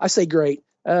 I say great.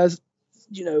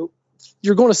 You're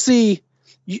going to see,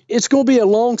 it's going to be a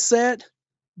long set,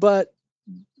 but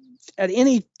at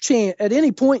any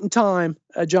point in time,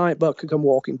 a giant buck could come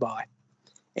walking by,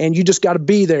 and you just got to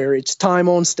be there. It's time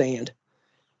on stand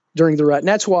during the rut, and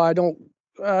that's why I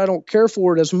don't care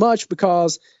for it as much,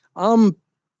 because I'm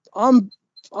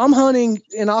hunting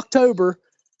in October.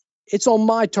 It's on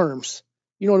my terms.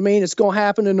 You know what I mean? It's going to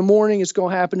happen in the morning. It's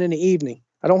going to happen in the evening.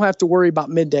 I don't have to worry about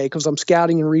midday because I'm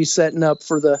scouting and resetting up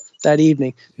for that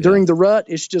evening. Yeah. During the rut,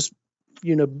 it's just,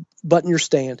 button your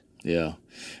stand. Yeah.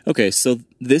 Okay, so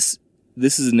this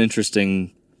is an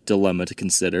interesting dilemma to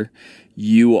consider.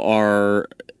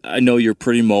 I know you're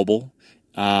pretty mobile.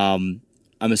 I'm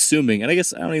assuming, and I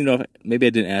guess I don't even know maybe I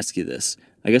didn't ask you this.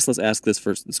 I guess let's ask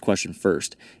this question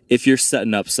first. If you're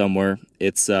setting up somewhere,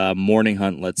 it's a morning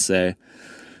hunt, let's say.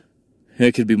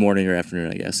 It could be morning or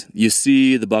afternoon, I guess. You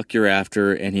see the buck you're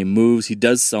after, and he moves, he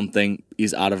does something,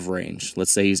 he's out of range. Let's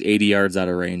say he's 80 yards out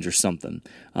of range or something.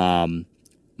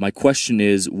 My question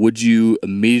is, would you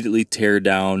immediately tear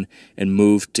down and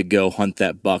move to go hunt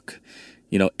that buck,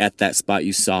 at that spot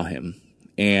you saw him?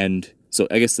 And so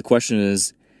I guess the question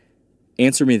is,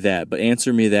 answer me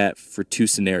that for 2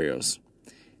 scenarios.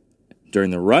 During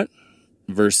the rut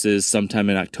versus sometime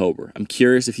in October. I'm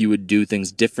curious if you would do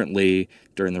things differently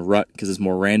during the rut because it's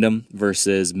more random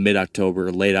versus mid-October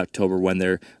or late October when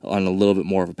they're on a little bit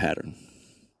more of a pattern.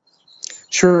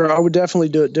 Sure, I would definitely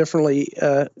do it differently,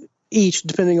 each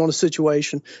depending on the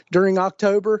situation. During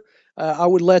October, I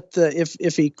would let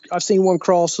I've seen one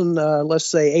crossing, let's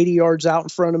say 80 yards out in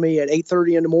front of me at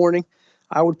 8:30 in the morning.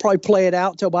 I would probably play it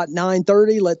out till about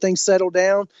 9:30, let things settle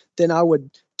down. Then I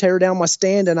would tear down my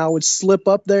stand, and I would slip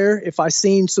up there. If I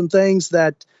seen some things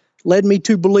that led me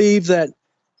to believe that,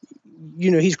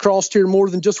 he's crossed here more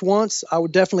than just once, I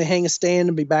would definitely hang a stand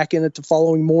and be back in it the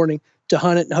following morning to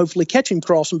hunt it and hopefully catch him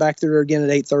crossing back there again at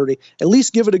 8:30. At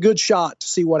least give it a good shot to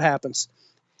see what happens.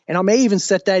 And I may even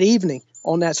set that evening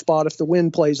on that spot if the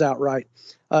wind plays out right.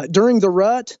 During the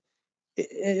rut,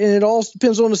 and it all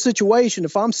depends on the situation.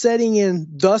 If I'm setting in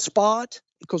the spot,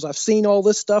 because I've seen all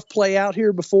this stuff play out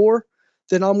here before,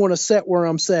 then I'm going to set where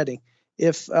I'm setting.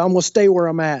 If I'm going to stay where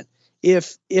I'm at.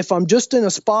 If I'm just in a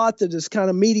spot that is kind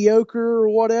of mediocre or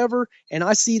whatever, and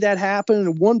I see that happen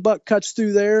and one buck cuts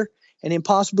through there and then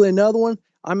possibly another one,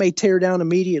 I may tear down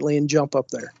immediately and jump up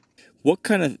there. What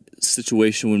kind of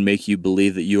situation would make you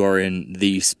believe that you are in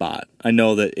the spot? I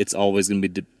know that it's always going to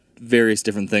be various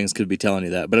different things could be telling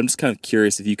you that, but I'm just kind of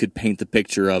curious if you could paint the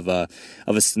picture of a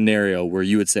scenario where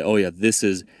you would say, oh yeah, this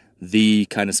is the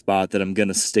kind of spot that I'm going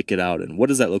to stick it out in. What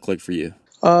does that look like for you?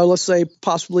 Let's say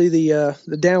possibly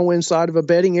the downwind side of a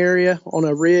bedding area on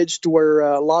a ridge to where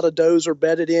a lot of does are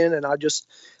bedded in, and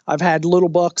I've had little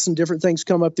bucks and different things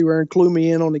come up through there and clue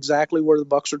me in on exactly where the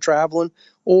bucks are traveling,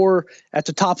 or at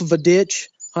the top of a ditch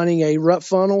hunting a rut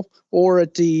funnel, or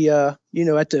at the at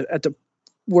the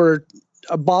where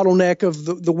a bottleneck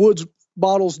of the woods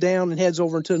bottles down and heads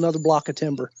over into another block of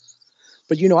timber.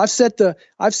 But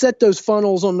I've set those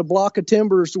funnels on the block of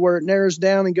timbers to where it narrows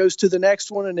down and goes to the next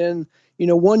one, and then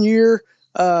 1 year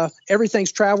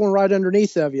everything's traveling right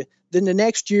underneath of you. Then the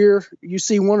next year you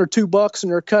see one or two bucks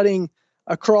and they're cutting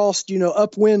across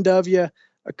upwind of you,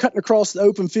 cutting across the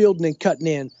open field and then cutting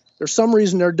in. There's some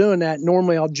reason they're doing that.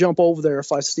 Normally I'll jump over there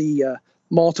if I see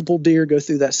multiple deer go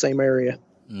through that same area.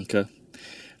 Okay.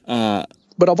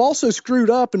 But I've also screwed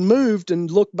up and moved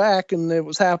and looked back, and it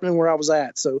was happening where I was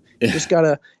at. So you just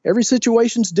every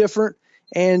situation's different,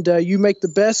 and you make the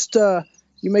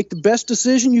best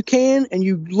decision you can, and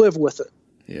you live with it.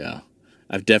 Yeah,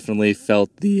 I've definitely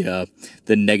felt the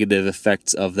negative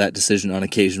effects of that decision on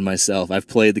occasion myself. I've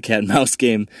played the cat and mouse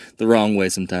game the wrong way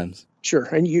sometimes. Sure,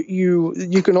 and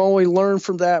you can only learn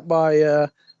from that by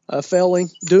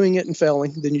doing it and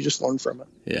failing. Then you just learn from it.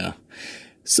 Yeah.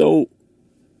 So,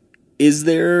 is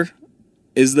there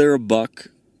a buck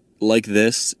like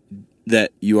this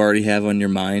that you already have on your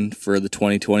mind for the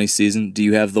 2020 season? Do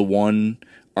you have the one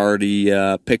already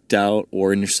picked out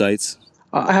or in your sights?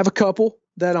 I have a couple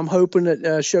that I'm hoping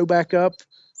that show back up.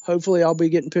 Hopefully I'll be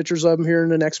getting pictures of them here in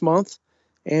the next month.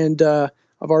 And I've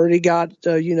already got,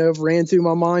 ran through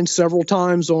my mind several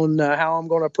times on how I'm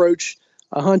going to approach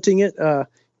hunting it.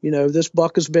 This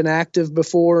buck has been active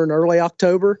before in early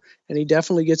October, and he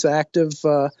definitely gets active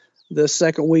the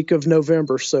second week of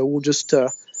November. So we'll just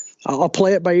I'll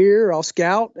play it by ear. I'll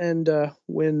scout, and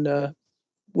when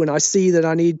I see that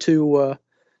I need to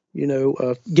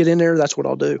get in there, that's what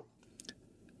I'll do.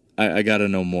 I got to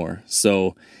know more.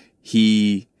 So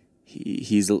he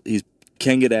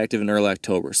can get active in early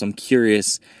October. So I'm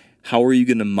curious, how are you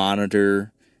going to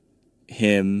monitor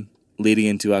him leading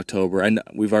into October? And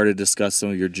we've already discussed some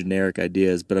of your generic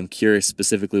ideas, but I'm curious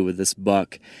specifically with this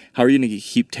buck, how are you going to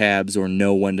keep tabs or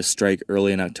know when to strike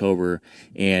early in October?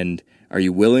 And are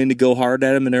you willing to go hard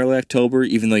at him in early October,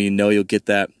 even though you know you'll get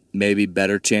that maybe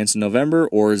better chance in November?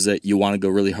 Or is it you want to go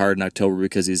really hard in October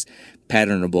because he's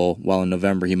patternable, while in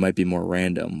November he might be more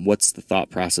random? What's the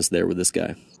thought process there with this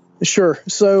guy? Sure.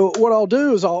 So what I'll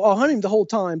do is I'll hunt him the whole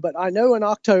time, but I know in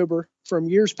October from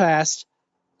years past,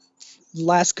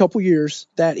 last couple years,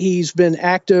 that he's been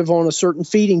active on a certain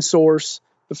feeding source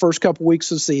the first couple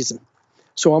weeks of the season.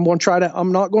 So I'm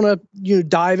not going to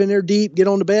dive in there deep, get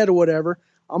on the bed or whatever.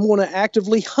 I'm going to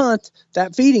actively hunt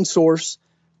that feeding source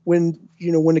when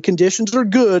the conditions are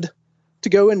good to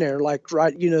go in there, like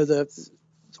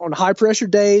on high pressure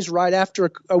days right after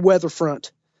a weather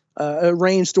front, a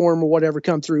rainstorm or whatever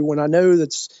come through. When I know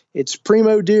it's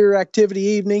primo deer activity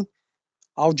evening,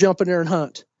 I'll jump in there and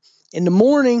hunt. In the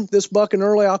morning, this buck in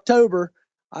early October,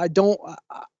 I don't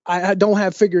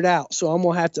have figured out. So I'm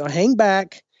going to have to hang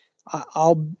back.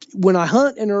 When I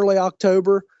hunt in early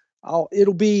October,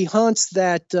 it'll be hunts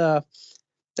that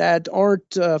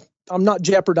aren't, I'm not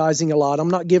jeopardizing a lot. I'm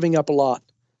not giving up a lot.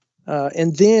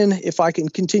 And then if I can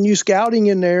continue scouting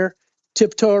in there,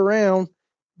 tiptoe around,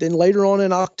 then later on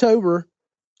in October,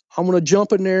 I'm going to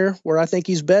jump in there where I think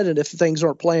he's bedded if things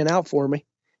aren't playing out for me.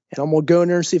 And I'm going to go in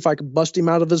there and see if I can bust him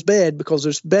out of his bed, because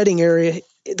there's bedding area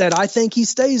that I think he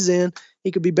stays in.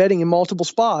 He could be bedding in multiple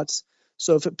spots.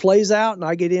 So if it plays out and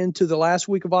I get into the last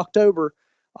week of October,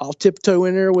 I'll tiptoe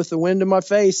in there with the wind in my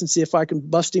face and see if I can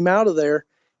bust him out of there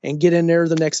and get in there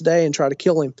the next day and try to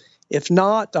kill him. If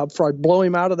not, I'll probably blow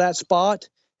him out of that spot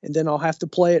and then I'll have to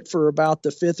play it for about the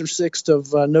 5th or 6th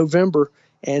of November.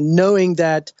 And knowing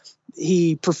that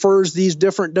he prefers these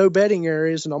different doe bedding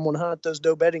areas, and I'm going to hunt those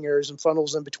doe bedding areas and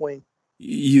funnels in between.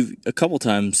 You've a couple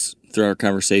times throughout our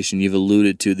conversation, you've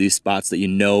alluded to these spots that you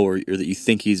know or that you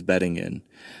think he's bedding in.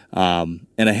 And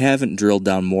I haven't drilled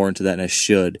down more into that, and I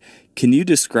should. Can you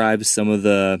describe some of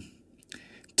the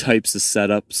types of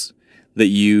setups that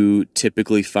you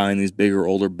typically find these bigger,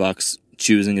 older bucks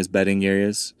choosing as bedding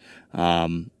areas?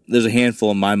 There's a handful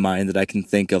in my mind that I can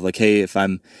think of, like, hey, if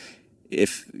I'm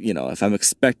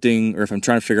expecting, or if I'm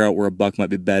trying to figure out where a buck might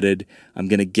be bedded, I'm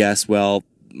going to guess, well,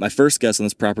 my first guess on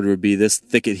this property would be this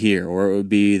thicket here, or it would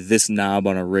be this knob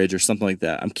on a ridge or something like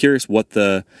that. I'm curious what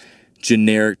the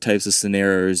generic types of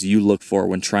scenarios you look for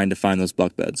when trying to find those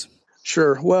buck beds.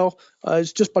 Sure. Well,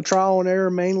 it's just by trial and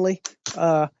error mainly.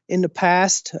 In the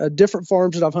past, different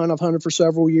farms that I've hunted for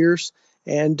several years.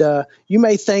 And you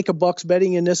may think a buck's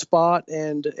bedding in this spot,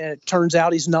 and it turns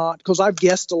out he's not, because I've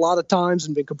guessed a lot of times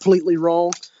and been completely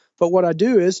wrong. But what I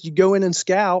do is you go in and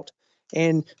scout,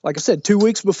 and like I said, 2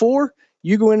 weeks before,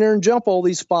 you go in there and jump all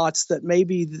these spots that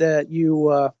maybe that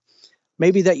you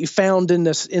found in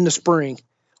the spring,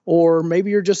 or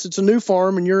maybe it's a new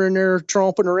farm and you're in there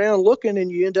tromping around looking,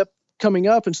 and you end up coming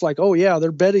up and it's like, oh yeah,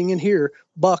 they're bedding in here,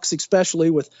 bucks especially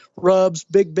with rubs,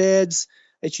 big beds.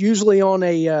 It's usually on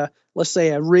a let's say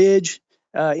a ridge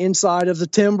inside of the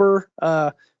timber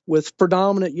with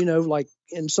predominant, like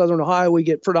in southern Ohio we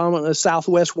get predominant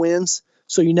southwest winds,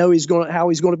 so how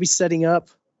he's going to be setting up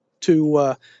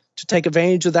to take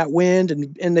advantage of that wind,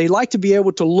 and they like to be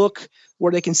able to look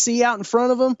where they can see out in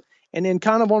front of them, and then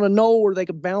kind of on a knoll where they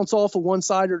can bounce off of one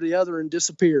side or the other and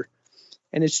disappear.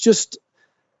 And it's just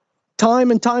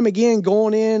time and time again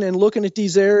going in and looking at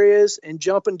these areas and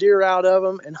jumping deer out of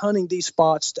them and hunting these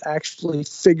spots to actually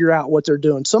figure out what they're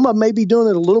doing. Some of them may be doing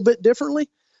it a little bit differently,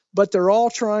 but they're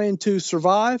all trying to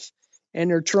survive,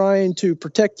 and they're trying to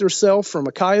protect themselves from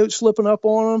a coyote slipping up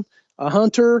on them, a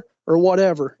hunter, or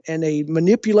whatever. And they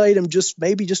manipulate them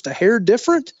maybe just a hair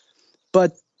different,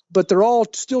 but they're all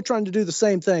still trying to do the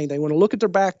same thing. They want to look at their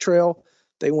back trail.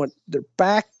 They want their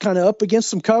back kind of up against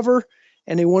some cover,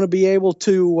 and they want to be able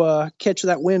to catch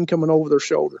that wind coming over their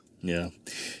shoulder. Yeah.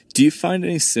 Do you find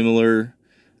any similar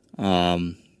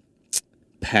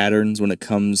patterns when it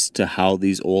comes to how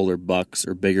these older bucks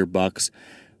or bigger bucks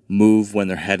move when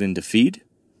they're heading to feed?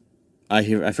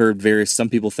 I've heard some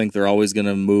people think they're always going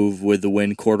to move with the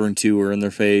wind quartering to or in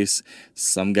their face.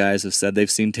 Some guys have said they've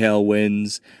seen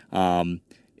tailwinds.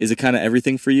 Is it kind of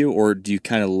everything for you, or do you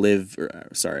kind of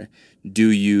do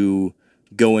you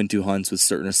go into hunts with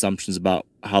certain assumptions about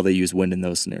how they use wind in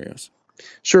those scenarios?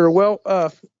 Sure.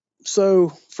 Well, so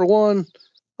for one,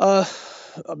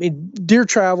 deer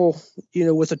travel,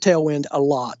 with a tailwind a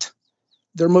lot.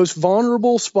 Their most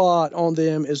vulnerable spot on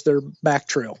them is their back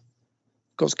trail,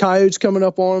 because coyotes coming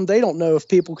up on them, they don't know if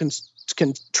people can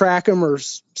track them or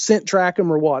scent track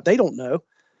them or what. They don't know.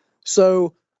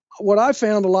 So what I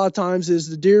found a lot of times is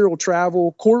the deer will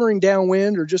travel quartering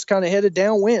downwind or just kind of headed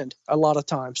downwind a lot of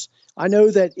times. I know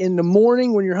that in the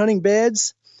morning when you're hunting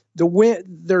beds,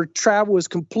 their travel is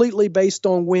completely based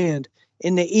on wind.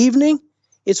 In the evening,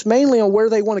 it's mainly on where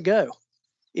they want to go.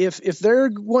 If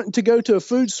they're wanting to go to a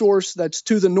food source that's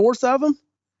to the north of them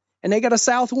and they got a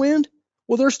south wind,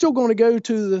 well, they're still going to go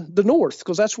to the north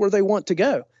because that's where they want to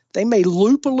go. They may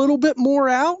loop a little bit more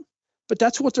out, but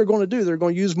that's what they're going to do. They're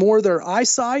going to use more of their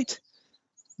eyesight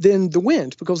than the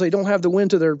wind because they don't have the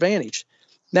wind to their advantage.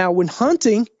 Now, when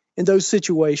hunting in those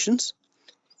situations,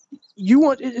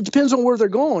 it depends on where they're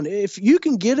going. If you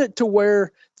can get it to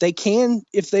where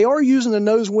if they are using a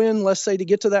nose wind, let's say, to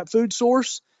get to that food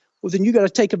source, well, then you got to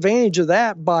take advantage of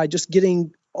that by just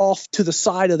getting off to the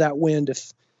side of that wind.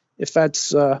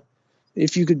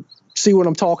 If you could see what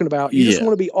I'm talking about, you just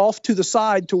want to be off to the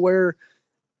side to where,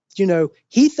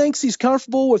 he thinks he's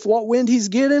comfortable with what wind he's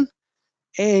getting,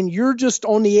 and you're just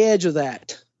on the edge of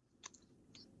that.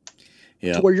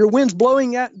 Yeah. Where your wind's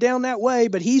blowing down that way,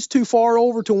 but he's too far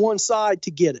over to one side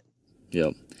to get it.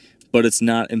 Yep. But it's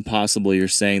not impossible. You're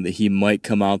saying that he might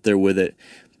come out there with it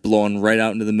blowing right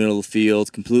out into the middle of the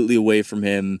field, completely away from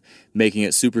him, making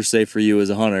it super safe for you as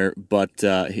a hunter. But,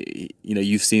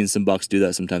 you've seen some bucks do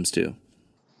that sometimes too.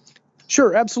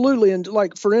 Sure, absolutely. And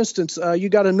like, for instance, you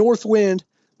got a north wind,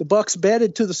 the buck's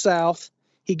bedded to the south.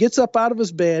 He gets up out of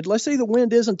his bed. Let's say the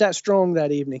wind isn't that strong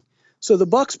that evening. So the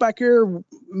buck's back here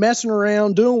messing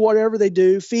around, doing whatever they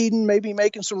do, feeding, maybe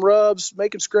making some rubs,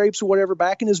 making scrapes or whatever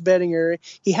back in his bedding area.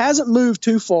 He hasn't moved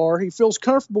too far. He feels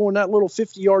comfortable in that little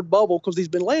 50-yard bubble because he's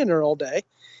been laying there all day.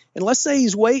 And let's say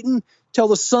he's waiting till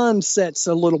the sun sets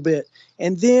a little bit.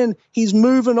 And then he's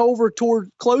moving over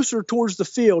closer towards the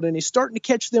field, and he's starting to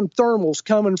catch them thermals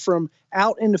coming from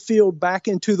out in the field back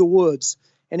into the woods.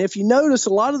 And if you notice,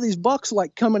 a lot of these bucks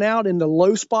like coming out in the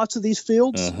low spots of these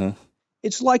fields.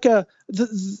 It's like the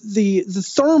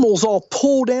thermals all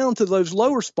pull down to those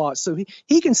lower spots. So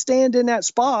he can stand in that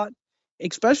spot,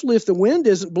 especially if the wind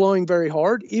isn't blowing very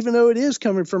hard, even though it is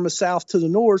coming from the south to the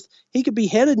north. He could be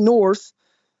headed north.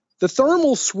 The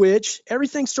thermals switch,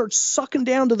 everything starts sucking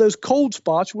down to those cold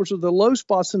spots, which are the low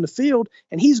spots in the field,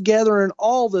 and he's gathering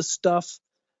all this stuff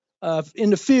in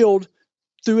the field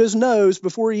through his nose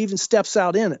before he even steps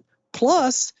out in it.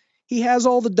 Plus, he has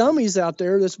all the dummies out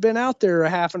there that's been out there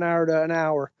a half an hour to an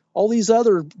hour, all these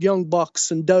other young bucks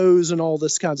and does and all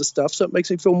this kinds of stuff, so it makes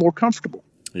him feel more comfortable.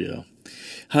 Yeah.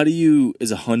 How do you,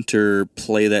 as a hunter,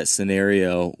 play that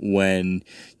scenario when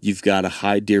you've got a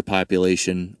high deer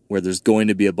population where there's going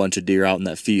to be a bunch of deer out in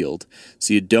that field?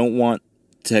 So you don't want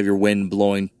to have your wind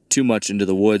blowing too much into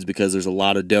the woods because there's a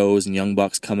lot of does and young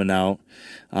bucks coming out.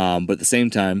 But at the same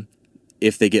time,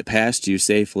 if they get past you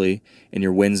safely and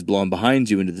your wind's blowing behind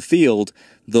you into the field,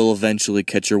 they'll eventually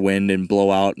catch your wind and blow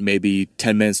out maybe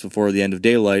 10 minutes before the end of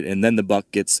daylight, and then the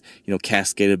buck gets,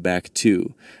 cascaded back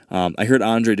too. I heard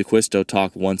Andre DeQuisto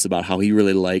talk once about how he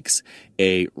really likes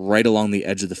a right along the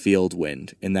edge of the field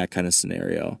wind in that kind of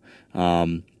scenario.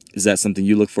 Is that something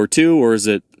you look for too, or is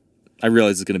it, I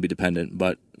realize it's going to be dependent,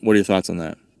 but what are your thoughts on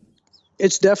that?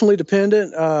 It's definitely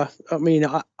dependent.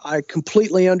 I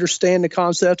completely understand the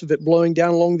concept of it blowing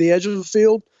down along the edge of the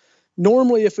field.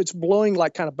 Normally, if it's blowing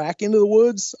like kind of back into the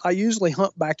woods, I usually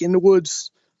hunt back in the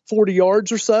woods 40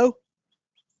 yards or so.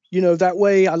 That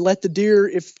way if I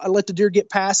let the deer get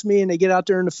past me and they get out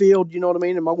there in the field, you know what I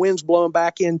mean? And my wind's blowing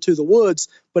back into the woods,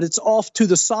 but it's off to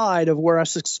the side of where I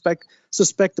suspect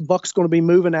the buck's going to be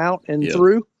moving out and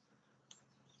through.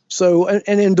 So, and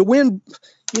then the wind,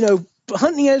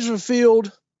 hunting the edge of the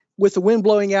field with the wind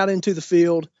blowing out into the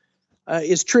field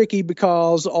is tricky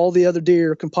because all the other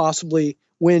deer can possibly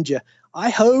wind you. I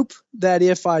hope that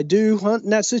if I do hunt in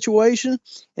that situation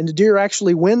and the deer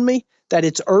actually wind me, that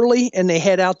it's early and they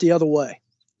head out the other way.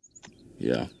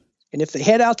 Yeah. And if they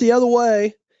head out the other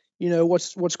way,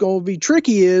 what's going to be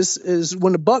tricky is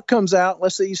when the buck comes out,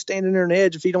 let's say he's standing there on the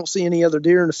edge, if he don't see any other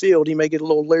deer in the field, he may get a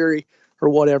little leery or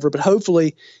whatever, but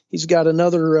hopefully he's got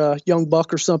another young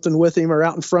buck or something with him or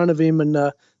out in front of him,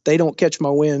 and they don't catch my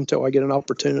wind until I get an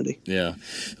opportunity. Yeah.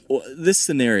 Well, this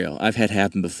scenario I've had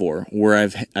happen before where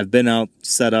I've been out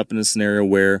set up in a scenario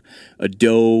where a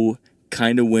doe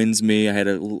kind of winds me. I had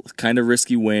a kind of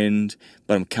risky wind,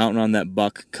 but I'm counting on that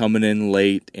buck coming in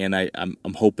late, and I'm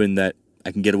hoping that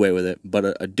I can get away with it.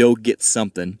 But a doe gets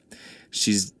something.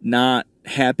 She's not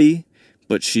happy,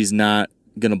 but she's not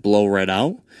going to blow right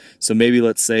out. So maybe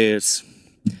let's say it's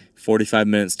 45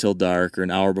 minutes till dark or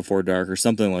an hour before dark or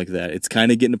something like that. It's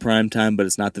kind of getting to prime time, but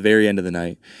it's not the very end of the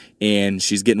night. And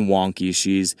she's getting wonky.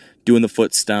 She's doing the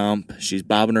foot stomp. She's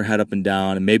bobbing her head up and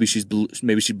down. And maybe she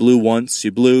blew once.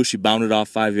 She bounded off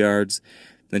 5 yards.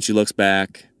 Then she looks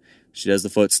back. She does the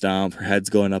foot stomp. Her head's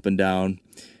going up and down.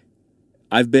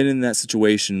 I've been in that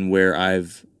situation where I'm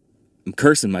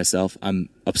cursing myself. I'm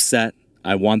upset.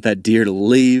 I want that deer to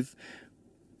leave.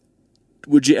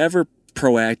 Would you ever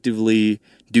proactively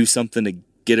do something to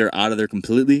get her out of there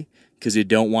completely because you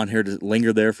don't want her to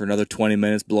linger there for another 20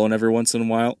 minutes blowing every once in a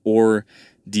while? Or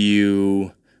do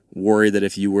you worry that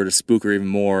if you were to spook her even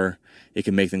more, it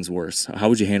can make things worse? How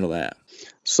would you handle that?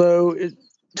 So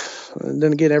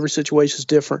then again, every situation is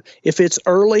different. If it's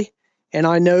early and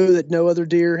I know that no other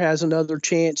deer has another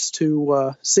chance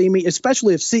to see me,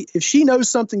 especially if she knows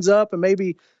something's up and maybe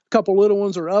a couple little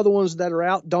ones or other ones that are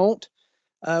out don't,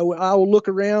 I will look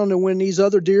around, and when these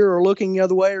other deer are looking the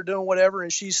other way or doing whatever,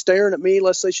 and she's staring at me,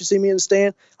 let's say she see me in the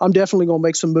stand, I'm definitely going to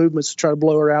make some movements to try to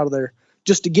blow her out of there,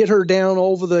 just to get her down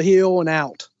over the hill and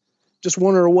out. Just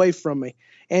want her away from me.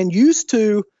 And used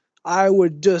to, I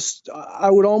would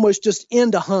almost just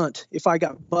end a hunt if I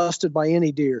got busted by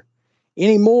any deer.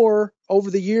 Anymore, over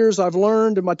the years, I've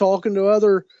learned, and by talking to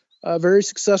other very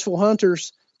successful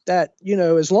hunters, that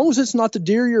as long as it's not the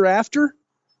deer you're after,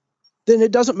 then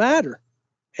it doesn't matter.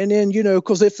 And then,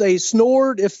 because if they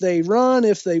snored, if they run,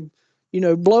 if they,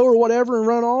 blow or whatever and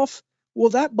run off,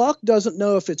 well, that buck doesn't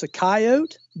know if it's a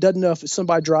coyote, doesn't know if it's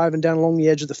somebody driving down along the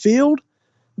edge of the field,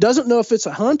 doesn't know if it's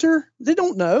a hunter. They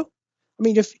don't know. I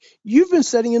mean, if you've been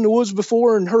sitting in the woods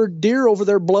before and heard deer over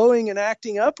there blowing and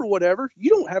acting up or whatever, you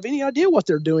don't have any idea what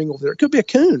they're doing over there. It could be a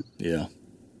coon. Yeah.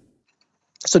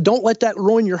 So don't let that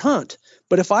ruin your hunt.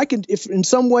 But if in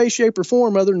some way, shape, or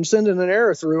form, other than sending an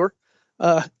arrow through her,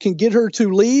 can get her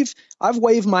to leave, I've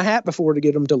waved my hat before to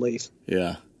get them to leave.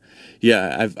 Yeah.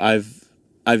 Yeah,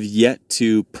 I've yet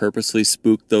to purposely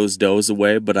spook those does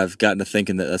away, but I've gotten to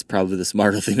thinking that that's probably the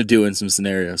smarter thing to do in some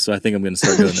scenarios. So I think I'm going to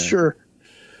start doing that. Sure.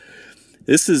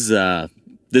 This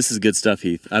is good stuff,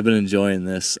 Heath. I've been enjoying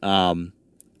this.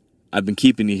 I've been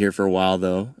keeping you here for a while,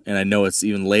 though, and I know it's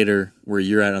even later where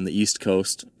you're at on the East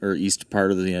Coast or east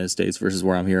part of the United States versus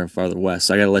where I'm here farther west.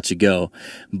 So I got to let you go.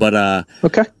 But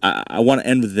okay. I want to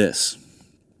end with this.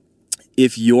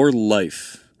 If your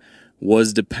life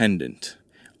was dependent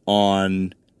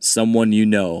on someone you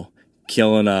know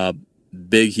killing a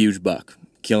big, huge buck,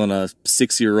 killing a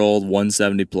 6-year-old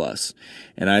 170 plus,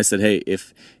 and I said, hey,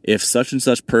 if such and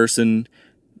such person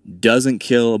doesn't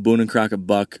kill a Boone and Crockett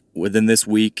buck within this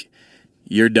week,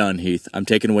 you're done, Heath. I'm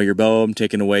taking away your bow. I'm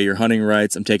taking away your hunting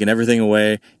rights. I'm taking everything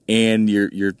away, and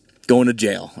you're going to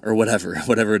jail or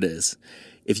whatever it is.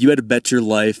 If you had to bet your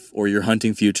life or your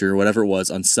hunting future or whatever it was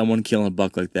on someone killing a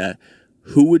buck like that,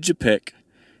 who would you pick,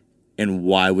 and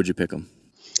why would you pick them?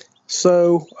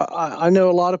 So I know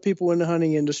a lot of people in the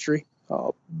hunting industry,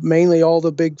 mainly all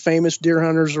the big famous deer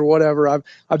hunters or whatever.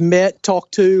 I've met,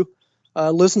 talked to,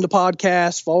 listened to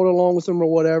podcasts, followed along with them or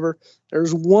whatever.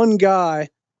 There's one guy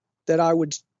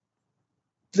that's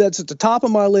at the top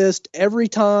of my list every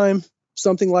time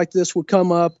something like this would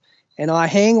come up, and I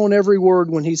hang on every word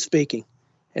when he's speaking,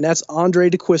 and that's Andre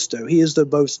D'Acquisto. He is the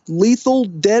most lethal,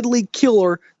 deadly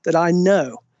killer that I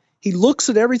know. He looks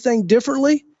at everything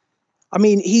differently. I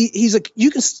mean,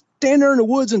 you can stand there in the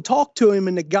woods and talk to him,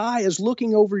 and the guy is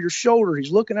looking over your shoulder.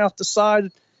 He's looking out the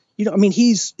side. I mean,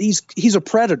 he's a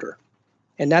predator,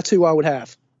 and that's who I would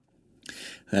have.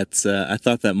 That's I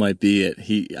thought that might be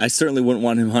it. I certainly wouldn't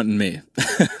want him hunting me.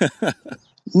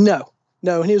 No,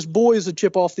 and his boy is a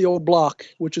chip off the old block,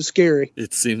 which is scary.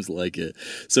 It seems like it.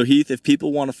 So Heath, if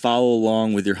people want to follow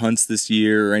along with your hunts this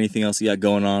year or anything else you got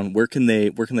going on, where can they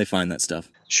find that stuff?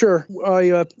 Sure.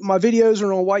 My videos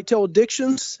are on Whitetail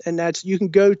Addictions, and you can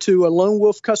go to a Lone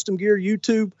Wolf Custom Gear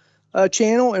YouTube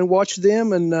channel and watch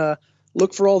them, and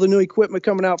look for all the new equipment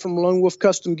coming out from Lone Wolf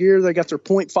Custom Gear. They got their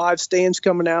 .5 stands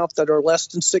coming out that are less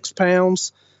than 6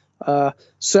 pounds.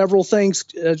 Several things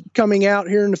coming out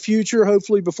here in the future,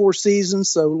 hopefully before season.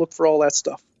 So look for all that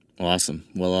stuff. Awesome.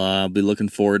 Well, I'll be looking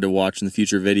forward to watching the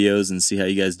future videos and see how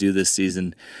you guys do this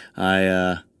season.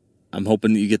 I'm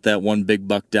hoping that you get that one big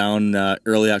buck down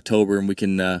early October, and we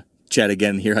can chat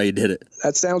again and hear how you did it.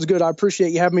 That sounds good. I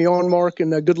appreciate you having me on, Mark,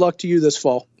 and good luck to you this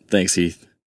fall. Thanks, Heath.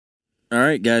 All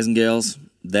right, guys and gals,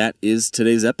 that is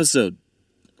today's episode.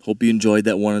 Hope you enjoyed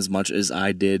that one as much as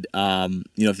I did.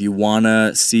 If you want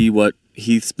to see what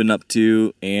Heath's been up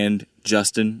to and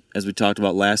Justin, as we talked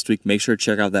about last week, make sure to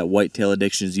check out that Whitetail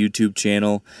Addictions YouTube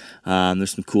channel.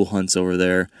 There's some cool hunts over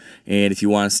there. And if you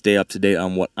want to stay up to date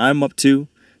on what I'm up to,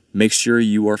 make sure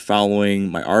you are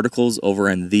following my articles over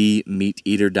on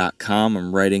themeateater.com.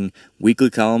 I'm writing weekly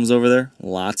columns over there.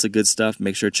 Lots of good stuff.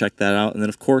 Make sure to check that out. And then,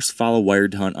 of course, follow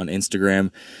Wired to Hunt on Instagram,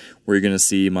 where you're going to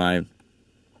see my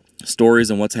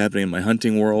stories on what's happening in my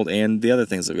hunting world and the other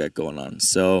things I've got going on.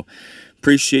 So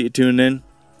appreciate you tuning in.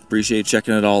 Appreciate you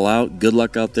checking it all out. Good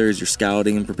luck out there as you're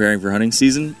scouting and preparing for hunting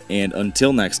season. And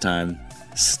until next time,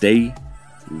 stay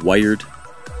wired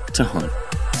to hunt.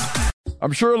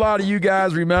 I'm sure a lot of you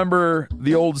guys remember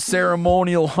the old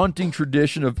ceremonial hunting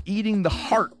tradition of eating the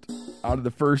heart out of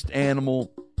the first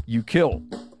animal you kill.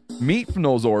 Meat from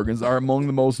those organs are among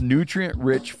the most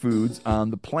nutrient-rich foods on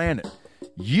the planet.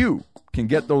 You can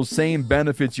get those same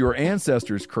benefits your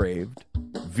ancestors craved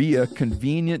via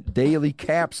convenient daily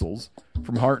capsules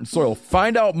from Heart and Soil.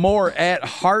 Find out more at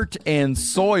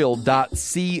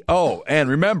heartandsoil.co. And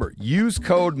remember, use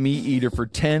code MeatEater for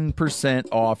 10%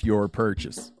 off your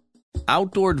purchase.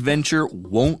 Outdoor adventure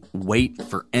won't wait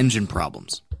for engine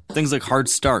problems. Things like hard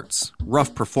starts,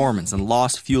 rough performance, and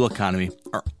lost fuel economy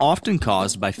are often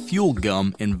caused by fuel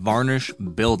gum and varnish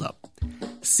buildup.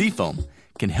 Seafoam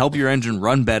can help your engine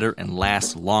run better and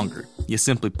last longer. You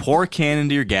simply pour a can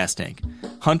into your gas tank.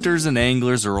 Hunters and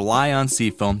anglers rely on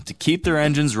Seafoam to keep their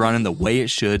engines running the way it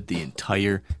should the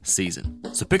entire season.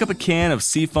 So pick up a can of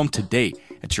Seafoam today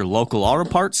at your local auto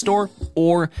parts store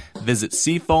or visit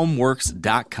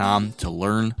seafoamworks.com to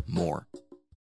learn more.